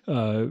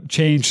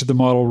 Change the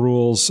model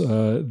rules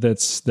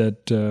that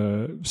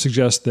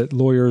suggest that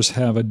lawyers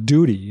have a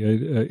duty,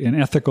 an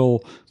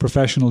ethical,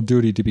 professional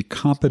duty to be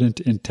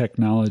competent in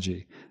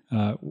technology.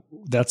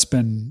 That's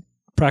been,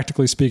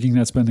 practically speaking,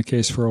 that's been the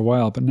case for a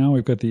while. But now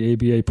we've got the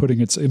ABA putting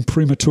its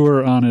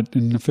imprimatur on it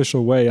in an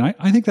official way. And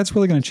I think that's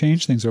really going to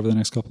change things over the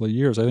next couple of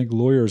years. I think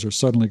lawyers are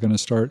suddenly going to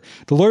start,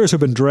 the lawyers who've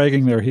been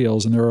dragging their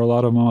heels, and there are a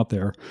lot of them out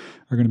there,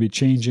 are going to be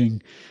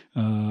changing,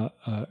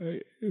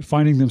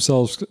 finding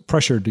themselves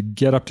pressured to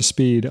get up to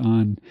speed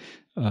on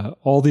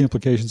all the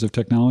implications of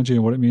technology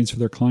and what it means for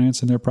their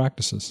clients and their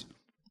practices.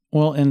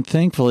 Well, and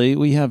thankfully,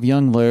 we have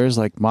young lawyers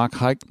like Mike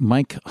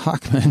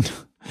Hockman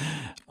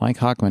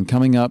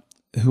coming up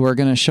who are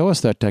going to show us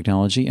that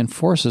technology and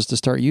force us to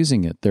start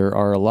using it. There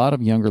are a lot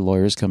of younger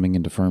lawyers coming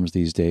into firms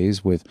these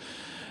days with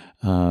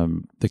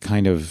the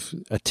kind of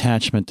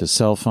attachment to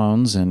cell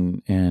phones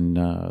and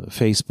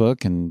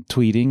Facebook and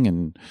tweeting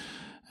and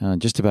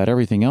just about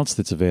everything else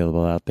that's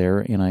available out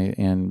there.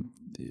 And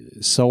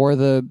so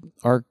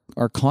are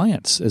our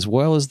clients as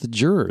well as the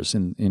jurors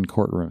in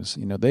courtrooms.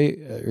 They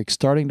are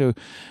starting to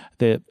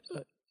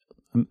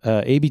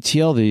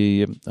ABTL,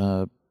 the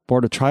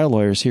Board of Trial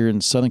Lawyers here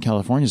in Southern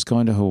California, is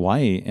going to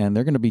Hawaii, and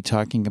they're going to be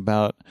talking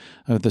about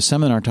the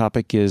seminar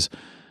topic is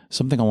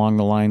something along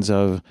the lines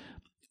of,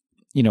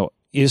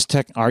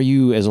 are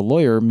you as a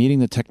lawyer meeting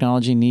the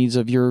technology needs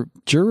of your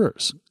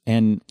jurors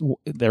and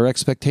their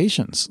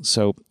expectations?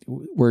 So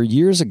where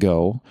years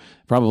ago,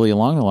 probably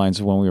along the lines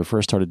of when we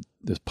first started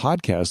this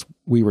podcast,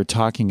 we were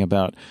talking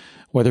about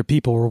whether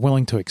people were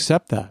willing to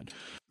accept that.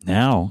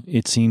 Now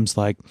it seems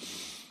like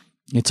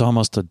it's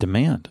almost a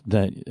demand,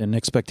 an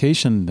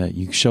expectation that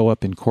you show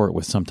up in court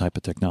with some type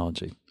of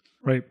technology.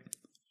 Right.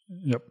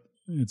 Yep.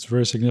 It's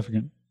very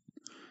significant.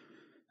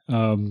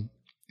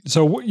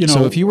 So, you know,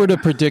 So if you were to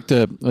predict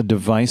a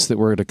device that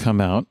were to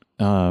come out,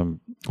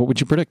 what would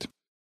you predict?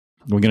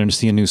 Are we going to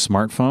see a new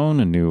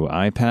smartphone, a new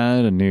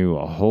iPad,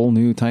 a whole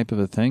new type of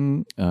a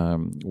thing?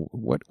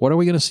 What are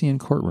we going to see in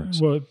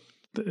courtrooms? well,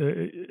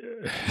 the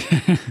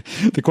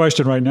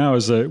question right now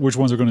is which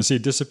ones are going to see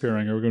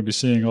disappearing? Are we going to be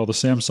seeing all the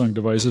Samsung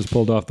devices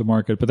pulled off the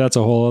market? But that's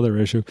a whole other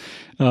issue.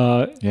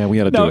 Yeah, we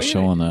got to do a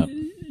show on that.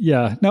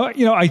 Yeah. No,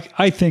 you know,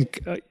 I think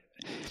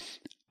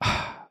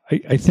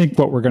I think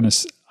what we're going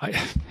to.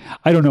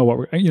 I don't know what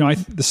we're. You know,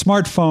 the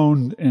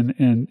smartphone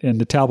and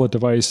the tablet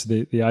device,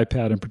 the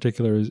iPad in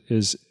particular,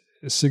 is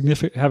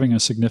having a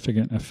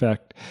significant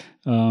effect.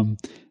 And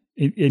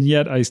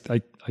yet, I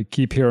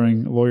keep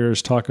hearing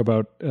lawyers talk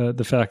about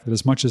the fact that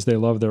as much as they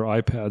love their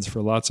iPads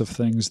for lots of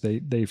things,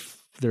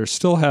 they're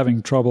still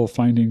having trouble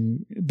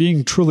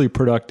being truly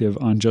productive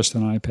on just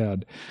an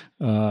iPad.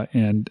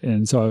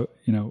 And so,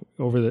 you know,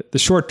 over the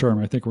short term,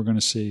 I think we're going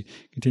to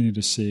continue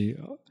to see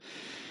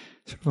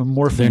sort of a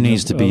morphing. There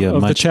needs to be a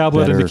of much the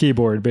tablet better, and the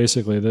keyboard,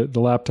 basically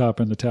the laptop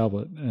and the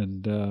tablet,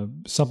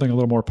 and something a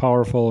little more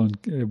powerful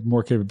and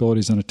more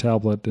capabilities on a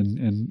tablet,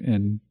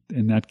 and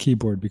that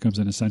keyboard becomes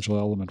an essential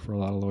element for a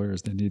lot of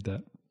lawyers. They need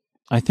that.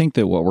 I think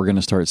that what we're going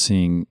to start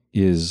seeing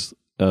is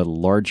a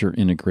larger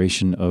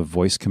integration of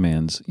voice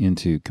commands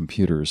into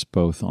computers,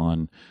 both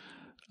on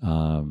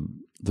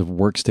the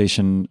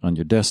workstation on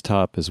your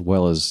desktop as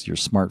well as your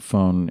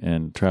smartphone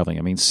and traveling.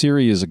 I mean,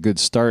 Siri is a good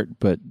start,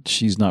 but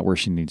she's not where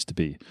she needs to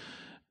be.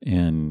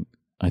 And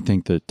I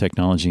think that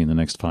technology in the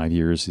next 5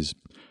 years is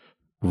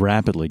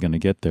rapidly going to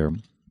get there.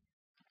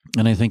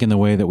 And I think in the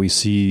way that we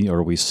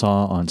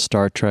saw on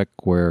Star Trek,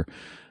 where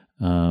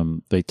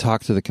they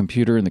talk to the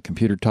computer and the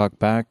computer talk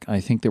back, I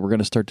think that we're going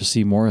to start to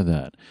see more of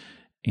that.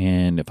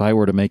 And if I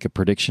were to make a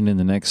prediction in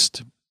the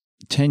next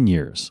 10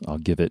 years,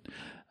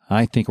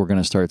 I think we're going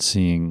to start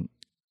seeing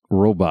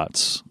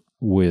robots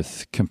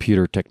with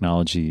computer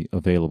technology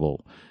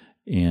available.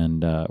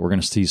 And we're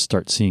going to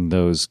start seeing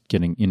those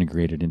getting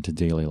integrated into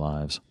daily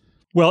lives.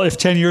 Well, if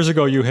 10 years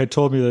ago you had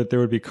told me that there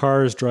would be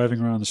cars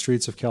driving around the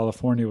streets of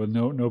California with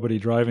nobody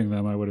driving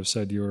them, I would have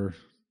said you were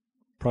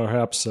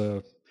perhaps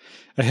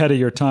ahead of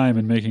your time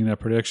in making that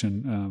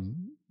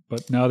prediction.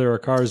 But now there are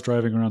cars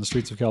driving around the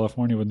streets of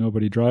California with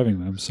nobody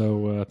driving them.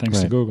 So thanks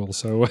to Google.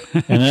 So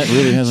and that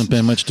really hasn't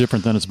been much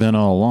different than it's been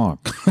all along.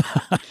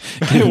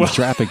 Given the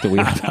traffic that we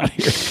have out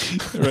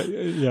here. Right,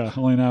 yeah,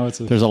 only now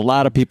there's a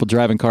lot of people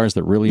driving cars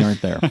that really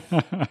aren't there.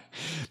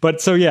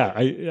 But so yeah,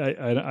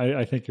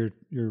 I think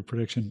your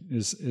prediction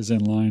is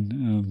in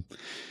line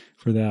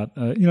for that.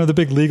 You know, the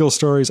big legal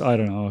stories, I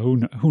don't know.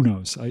 Who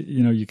knows?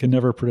 You can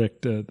never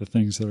predict the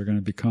things that are going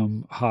to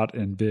become hot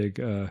and big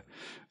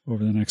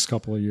over the next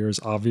couple of years.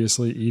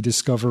 Obviously,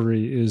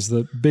 e-discovery is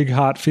the big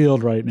hot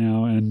field right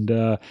now, and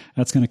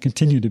that's going to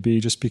continue to be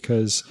just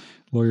because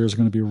lawyers are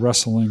going to be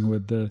wrestling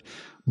with the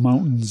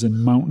mountains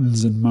and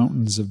mountains and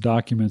mountains of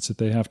documents that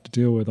they have to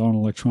deal with on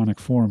electronic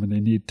form, and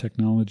they need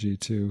technology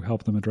to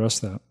help them address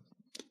that.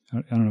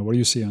 I don't know. What do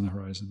you see on the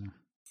horizon there?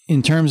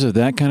 In terms of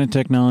that kind of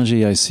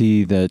technology, I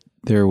see that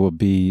there will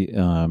be,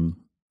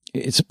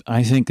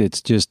 I think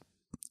it's just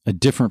a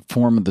different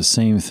form of the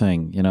same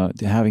thing. You know,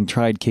 having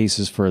tried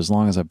cases for as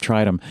long as I've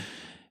tried them,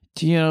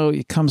 you know,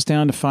 it comes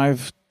down to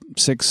 5,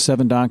 6,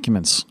 7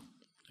 documents.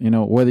 You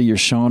know, whether you're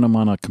showing them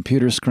on a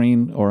computer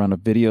screen or on a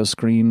video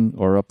screen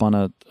or up on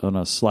a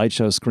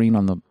slideshow screen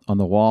on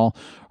the wall,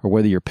 or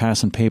whether you're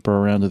passing paper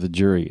around to the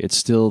jury, it's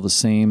still the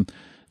same.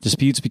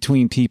 Disputes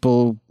between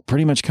people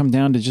pretty much come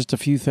down to just a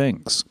few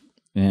things.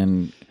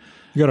 And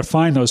you got to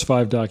find those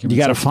 5 documents.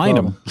 You got to find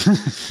them.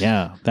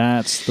 Yeah,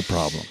 that's the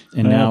problem.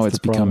 And now it's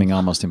becoming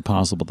almost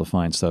impossible to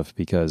find stuff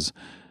because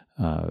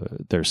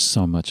there's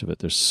so much of it.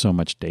 There's so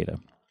much data,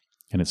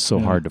 and it's so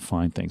hard to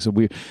find things. So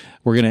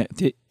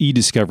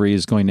e-discovery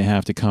is going to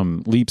have to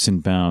come leaps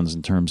and bounds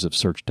in terms of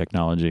search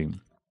technology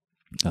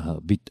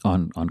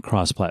on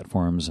cross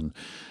platforms,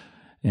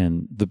 and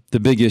the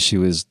big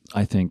issue is,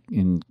 I think,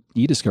 in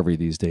e-discovery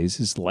these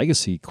days is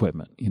legacy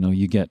equipment. You know,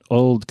 you get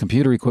old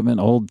computer equipment,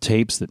 old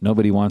tapes that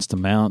nobody wants to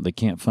mount. They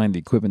can't find the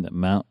equipment that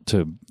mount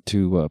to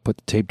put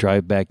the tape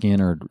drive back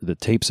in, or the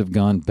tapes have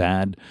gone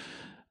bad.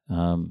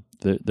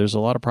 There's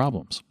a lot of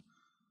problems.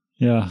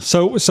 Yeah.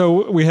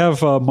 So we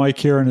have Mike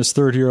here in his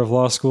 3rd year of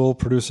law school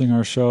producing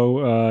our show,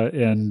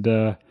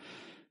 and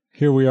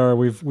here we are.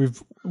 We've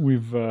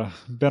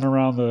been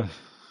around the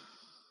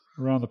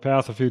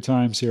path a few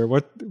times here.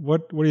 What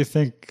do you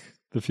think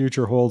the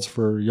future holds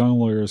for young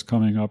lawyers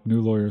coming up,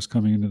 new lawyers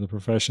coming into the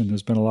profession?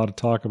 There's been a lot of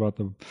talk about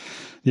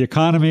the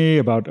economy,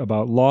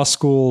 about law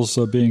schools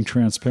being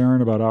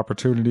transparent, about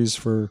opportunities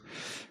for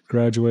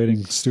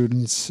graduating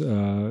students.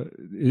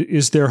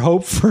 Is there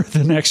hope for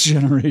the next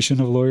generation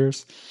of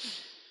lawyers?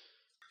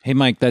 Hey,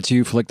 Mike, that's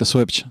you. Flick the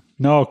switch.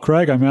 No,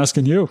 Craig, I'm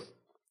asking you.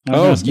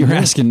 You're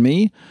asking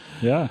me?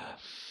 Yeah.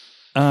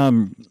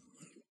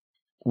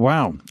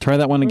 Wow. Try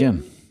that one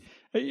again.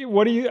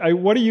 What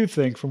do you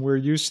think, from where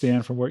you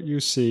stand, from what you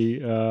see?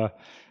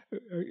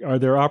 Are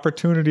there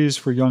opportunities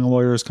for young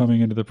lawyers coming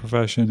into the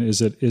profession?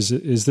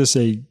 Is this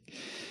a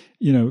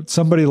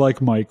somebody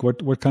like Mike,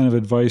 what kind of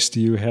advice do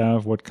you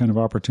have? What kind of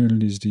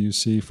opportunities do you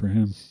see for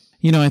him?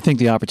 I think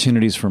the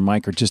opportunities for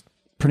Mike are just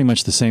pretty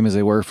much the same as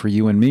they were for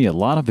you and me. A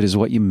lot of it is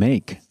what you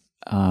make.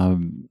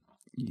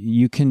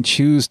 You can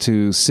choose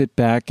to sit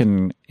back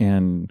and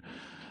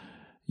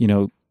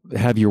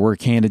have your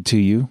work handed to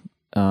you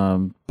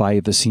by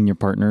the senior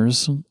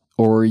partners,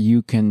 or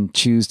you can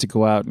choose to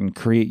go out and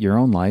create your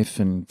own life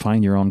and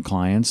find your own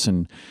clients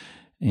and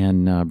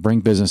bring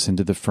business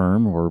into the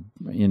firm or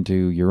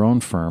into your own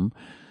firm.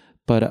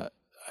 But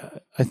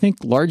I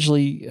think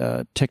largely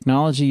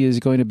technology is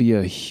going to be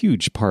a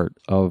huge part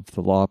of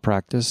the law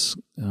practice.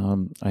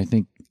 I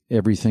think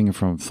everything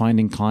from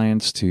finding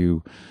clients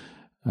to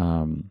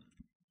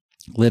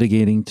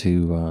litigating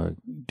to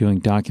doing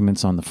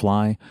documents on the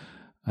fly.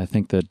 I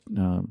think that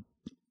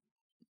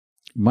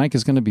Mike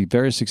is going to be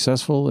very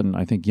successful, and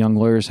I think young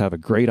lawyers have a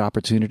great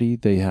opportunity.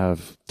 They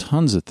have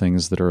tons of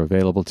things that are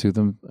available to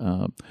them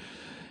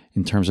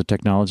in terms of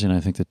technology, and I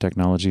think that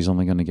technology is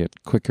only going to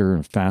get quicker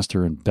and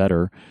faster and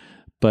better.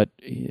 But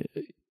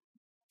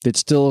it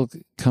still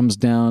comes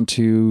down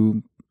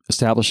to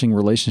establishing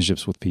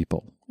relationships with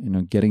people,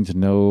 getting to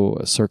know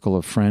a circle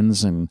of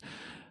friends and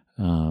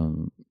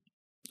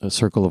a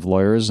circle of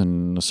lawyers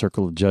and a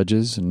circle of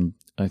judges. And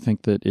I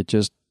think that it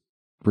just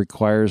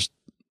requires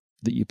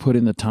that you put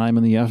in the time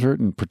and the effort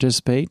and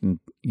participate and,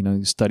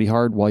 study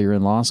hard while you're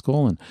in law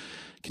school and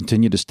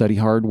continue to study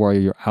hard while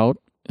you're out,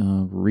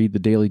 read the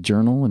daily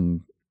journal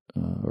and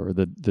or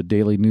the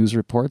daily news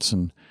reports.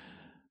 And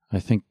I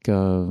think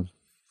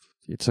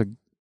it's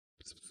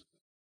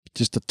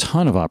just a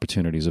ton of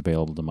opportunities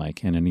available to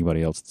Mike and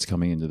anybody else that's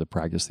coming into the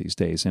practice these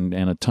days, and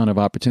a ton of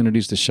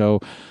opportunities to show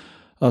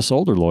us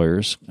older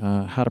lawyers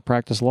how to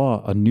practice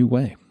law a new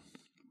way.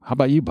 How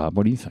about you, Bob?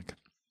 What do you think?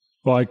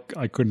 Well,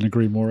 I couldn't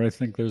agree more. I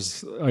think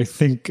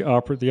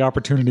the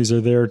opportunities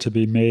are there to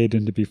be made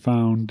and to be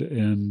found,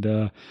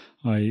 and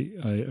I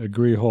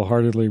agree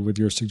wholeheartedly with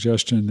your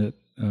suggestion that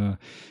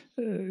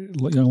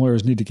young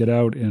lawyers need to get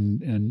out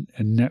and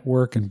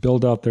network and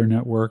build out their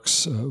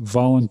networks,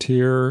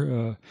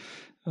 volunteer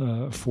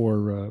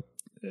for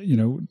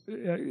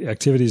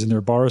activities in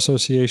their bar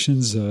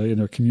associations, in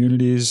their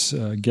communities,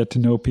 get to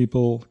know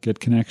people, get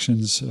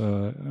connections,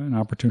 and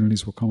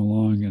opportunities will come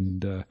along.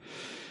 And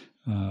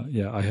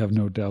I have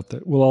no doubt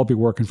that we'll all be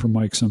working for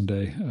Mike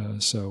someday.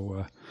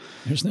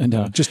 There's no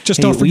doubt.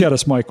 Just don't forget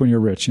us, Mike, when you're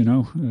rich.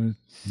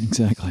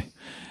 Exactly.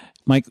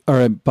 Mike,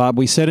 or Bob,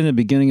 we said in the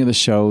beginning of the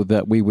show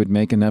that we would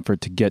make an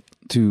effort to get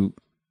to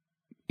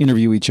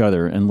interview each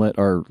other and let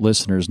our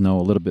listeners know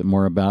a little bit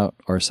more about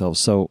ourselves.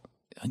 So,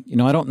 I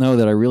don't know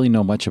that I really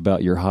know much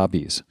about your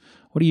hobbies.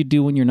 What do you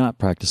do when you're not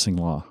practicing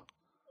law?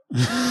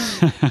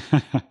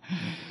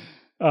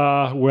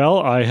 Well,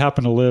 I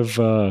happen to live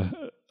a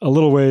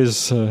little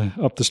ways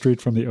up the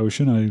street from the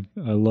ocean.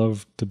 I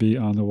love to be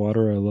on the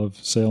water. I love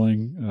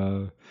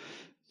sailing.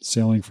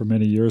 Sailing for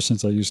many years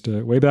since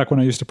way back when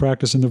I used to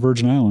practice in the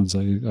Virgin Islands.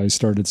 I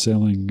started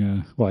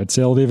sailing, I'd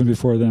sailed even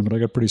before then, but I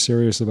got pretty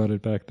serious about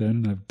it back then.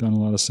 And I've done a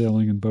lot of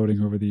sailing and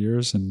boating over the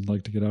years and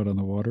like to get out on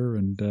the water.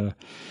 And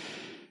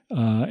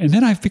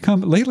then I've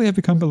become a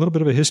little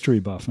bit of a history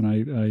buff, and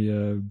I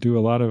do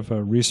a lot of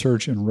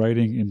research and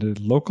writing into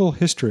local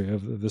history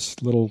of this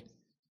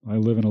I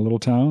live in a little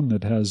town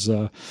that has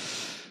a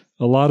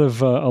lot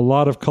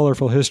of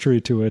colorful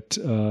history to it.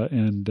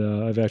 And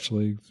I've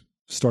actually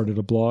started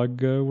a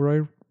blog where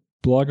I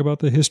blog about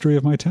the history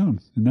of my town.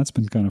 And that's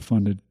been kind of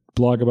fun to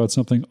blog about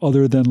something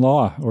other than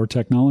law or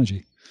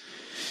technology.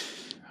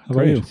 How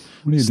about you?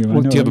 What do you do?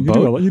 Do you have a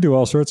boat? You do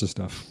all sorts of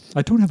stuff.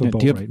 I don't have a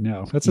boat right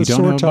now. That's a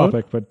sore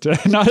topic, but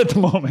not at the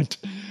moment.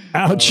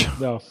 Ouch.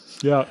 No.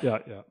 Yeah.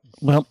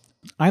 Well,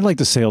 I like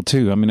to sail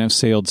too. I mean, I've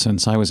sailed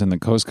since I was in the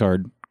Coast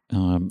Guard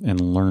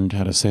and learned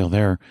how to sail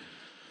there.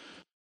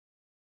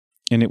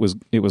 And it was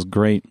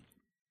great.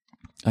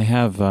 I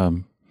have...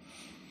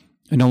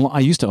 I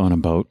used to own a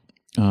boat,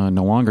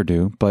 no longer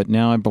do, but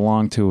now I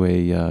belong to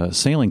a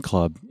sailing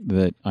club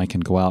that I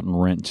can go out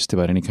and rent just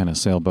about any kind of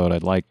sailboat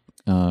I'd like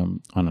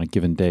on a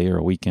given day or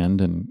a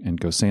weekend and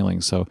go sailing.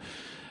 So,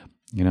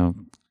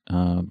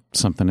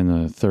 something in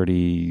the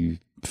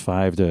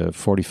 35 to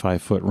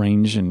 45 foot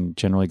range, and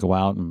generally go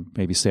out and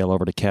maybe sail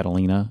over to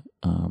Catalina.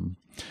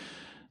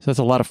 So that's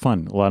a lot of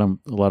fun. A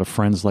lot of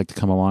friends like to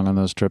come along on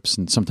those trips,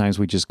 and sometimes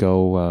we just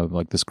go.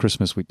 Like this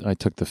Christmas, I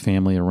took the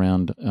family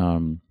around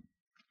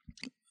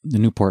the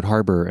Newport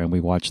Harbor, and we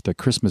watched the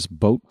Christmas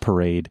boat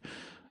parade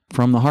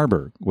from the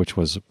harbor, which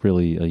was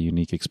really a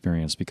unique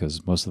experience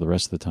because most of the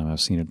rest of the time I've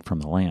seen it from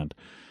the land.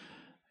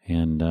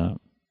 And a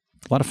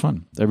lot of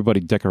fun. Everybody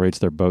decorates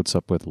their boats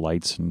up with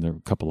lights, and there are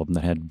a couple of them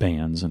that had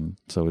bands, and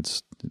so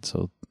it's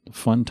a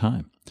fun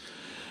time.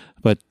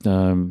 But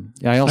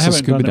I also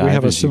scuba dive. We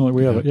have a similar.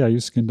 You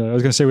scuba dive. I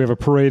was going to say we have a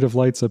parade of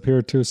lights up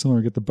here too. Similar,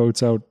 get the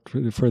boats out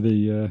for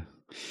the.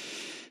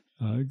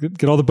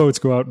 Get all the boats,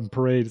 go out and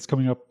parade. It's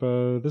coming up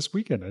this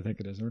weekend, I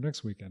think it is, or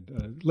next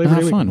weekend. Labor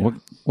Day fun.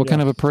 weekend. What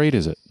kind of a parade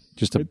is it?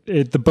 Just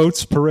the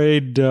boats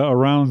parade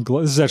around.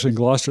 This is actually in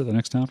Gloucester, the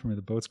next town for me.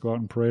 The boats go out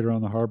and parade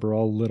around the harbor,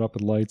 all lit up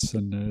with lights,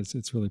 and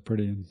it's really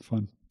pretty and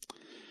fun.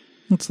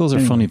 Those are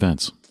fun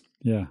events.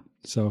 Yeah.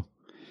 So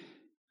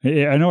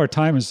I know our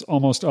time is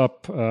almost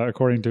up.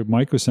 According to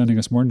Mike, who's sending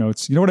us more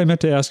notes. You know what I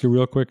meant to ask you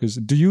real quick is,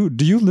 do you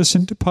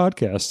listen to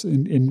podcasts?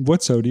 In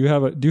what so? Do you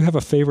have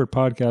a favorite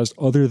podcast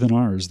other than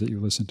ours that you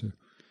listen to?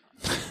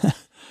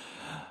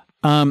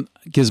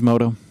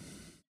 Gizmodo.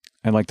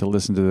 I like to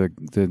listen to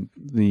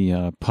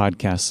the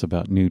podcasts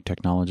about new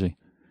technology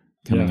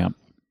coming up.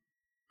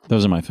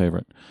 Those are my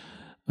favorite.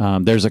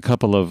 There's a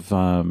couple of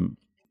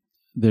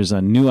there's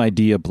a New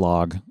Idea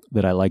blog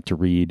that I like to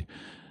read,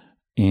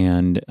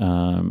 and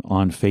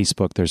on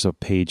Facebook there's a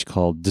page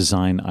called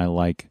Design I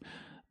Like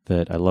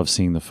that I love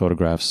seeing the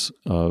photographs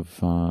of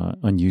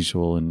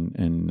unusual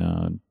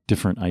and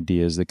different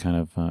ideas that kind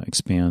of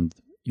expand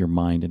your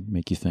mind and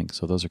make you think.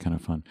 So those are kind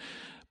of fun.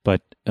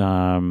 But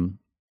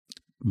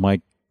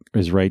Mike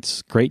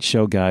writes, great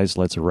show, guys.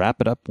 Let's wrap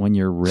it up when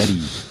you're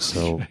ready.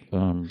 So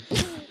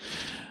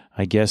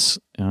I guess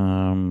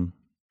the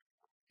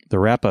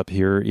wrap up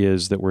here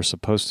is that we're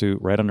supposed to,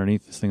 right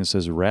underneath this thing that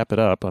says wrap it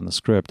up on the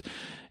script,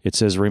 it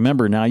says,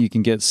 remember, now you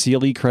can get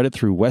CLE credit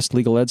through West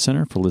Legal Ed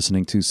Center for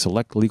listening to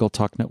select Legal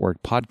Talk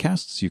Network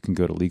podcasts. You can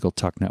go to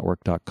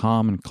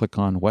LegalTalkNetwork.com and click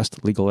on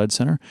West Legal Ed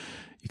Center.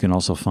 You can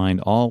also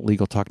find all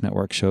Legal Talk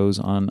Network shows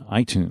on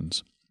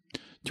iTunes. Do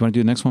you want to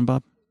do the next one,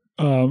 Bob?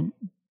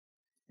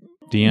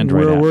 The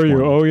Android app. Where were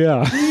you? Oh,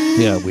 yeah.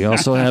 Yeah, we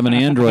also have an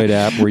Android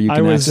app where you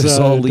can access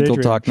all Legal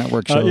Talk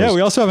Network shows. Yeah,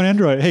 we also have an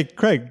Android. Hey,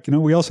 Craig,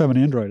 we also have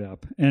an Android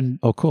app. And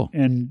oh, cool.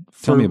 And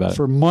tell me about it.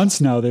 For months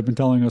now, they've been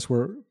telling us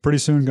we're pretty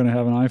soon going to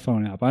have an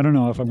iPhone app. I don't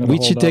know if I'm going to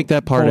We should take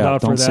that part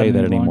out. Don't say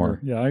that anymore.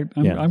 Yeah,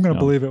 I'm going to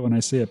believe it when I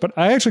see it. But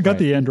I actually got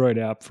the Android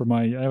app for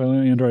I have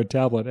an Android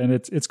tablet, and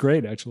it's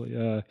great,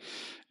 actually.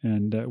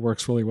 And it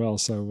works really well.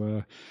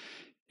 So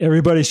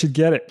everybody should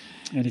get it.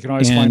 And you can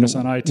always find us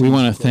on iTunes. We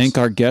want to thank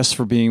our guests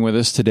for being with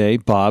us today.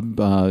 Bob,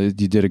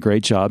 you did a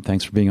great job.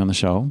 Thanks for being on the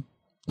show.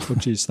 Oh,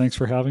 geez. Thanks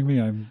for having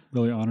me. I'm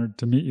really honored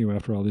to meet you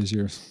after all these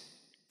years.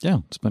 Yeah,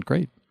 it's been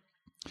great.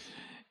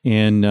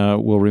 And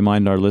we'll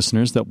remind our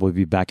listeners that we'll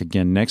be back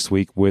again next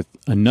week with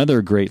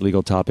another great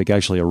legal topic,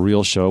 actually a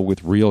real show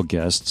with real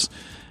guests.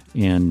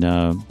 And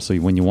so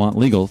when you want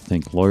legal,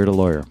 think lawyer to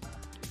lawyer.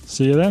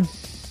 See you then.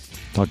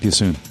 Talk to you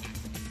soon.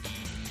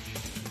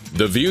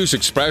 The views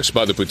expressed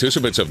by the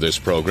participants of this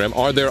program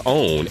are their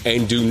own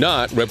and do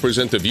not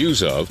represent the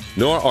views of,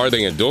 nor are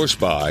they endorsed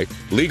by,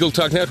 Legal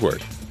Talk Network,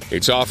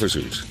 its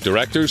officers,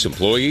 directors,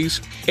 employees,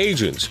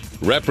 agents,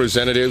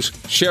 representatives,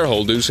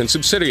 shareholders, and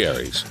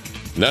subsidiaries.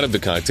 None of the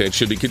content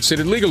should be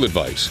considered legal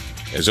advice.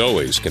 As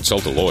always,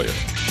 consult a lawyer.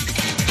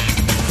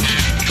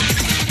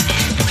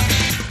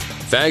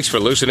 Thanks for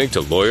listening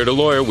to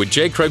Lawyer with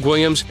J. Craig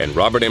Williams and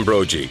Robert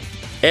Ambrogi.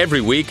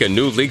 Every week, a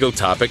new legal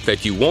topic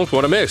that you won't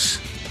want to miss.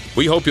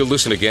 We hope you'll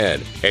listen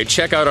again and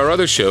check out our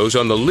other shows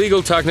on the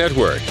Legal Talk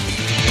Network.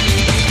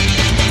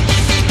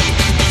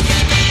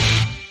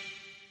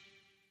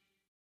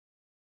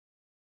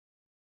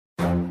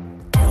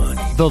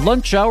 The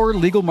Lunch Hour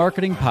Legal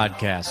Marketing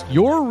Podcast,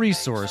 your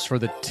resource for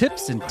the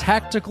tips and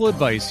tactical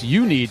advice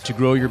you need to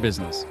grow your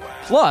business.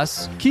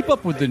 Plus, keep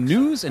up with the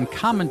news and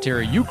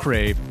commentary you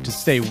crave to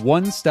stay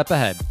one step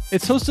ahead.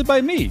 It's hosted by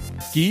me,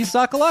 Guy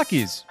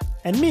Sakalakis.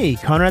 And me,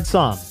 Conrad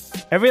Somm.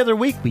 Every other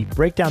week, we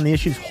break down the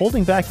issues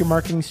holding back your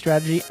marketing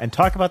strategy and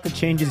talk about the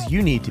changes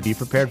you need to be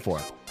prepared for.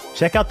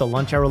 Check out the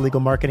Lunch Hour Legal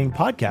Marketing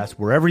Podcast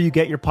wherever you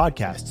get your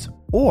podcasts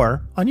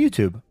or on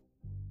YouTube.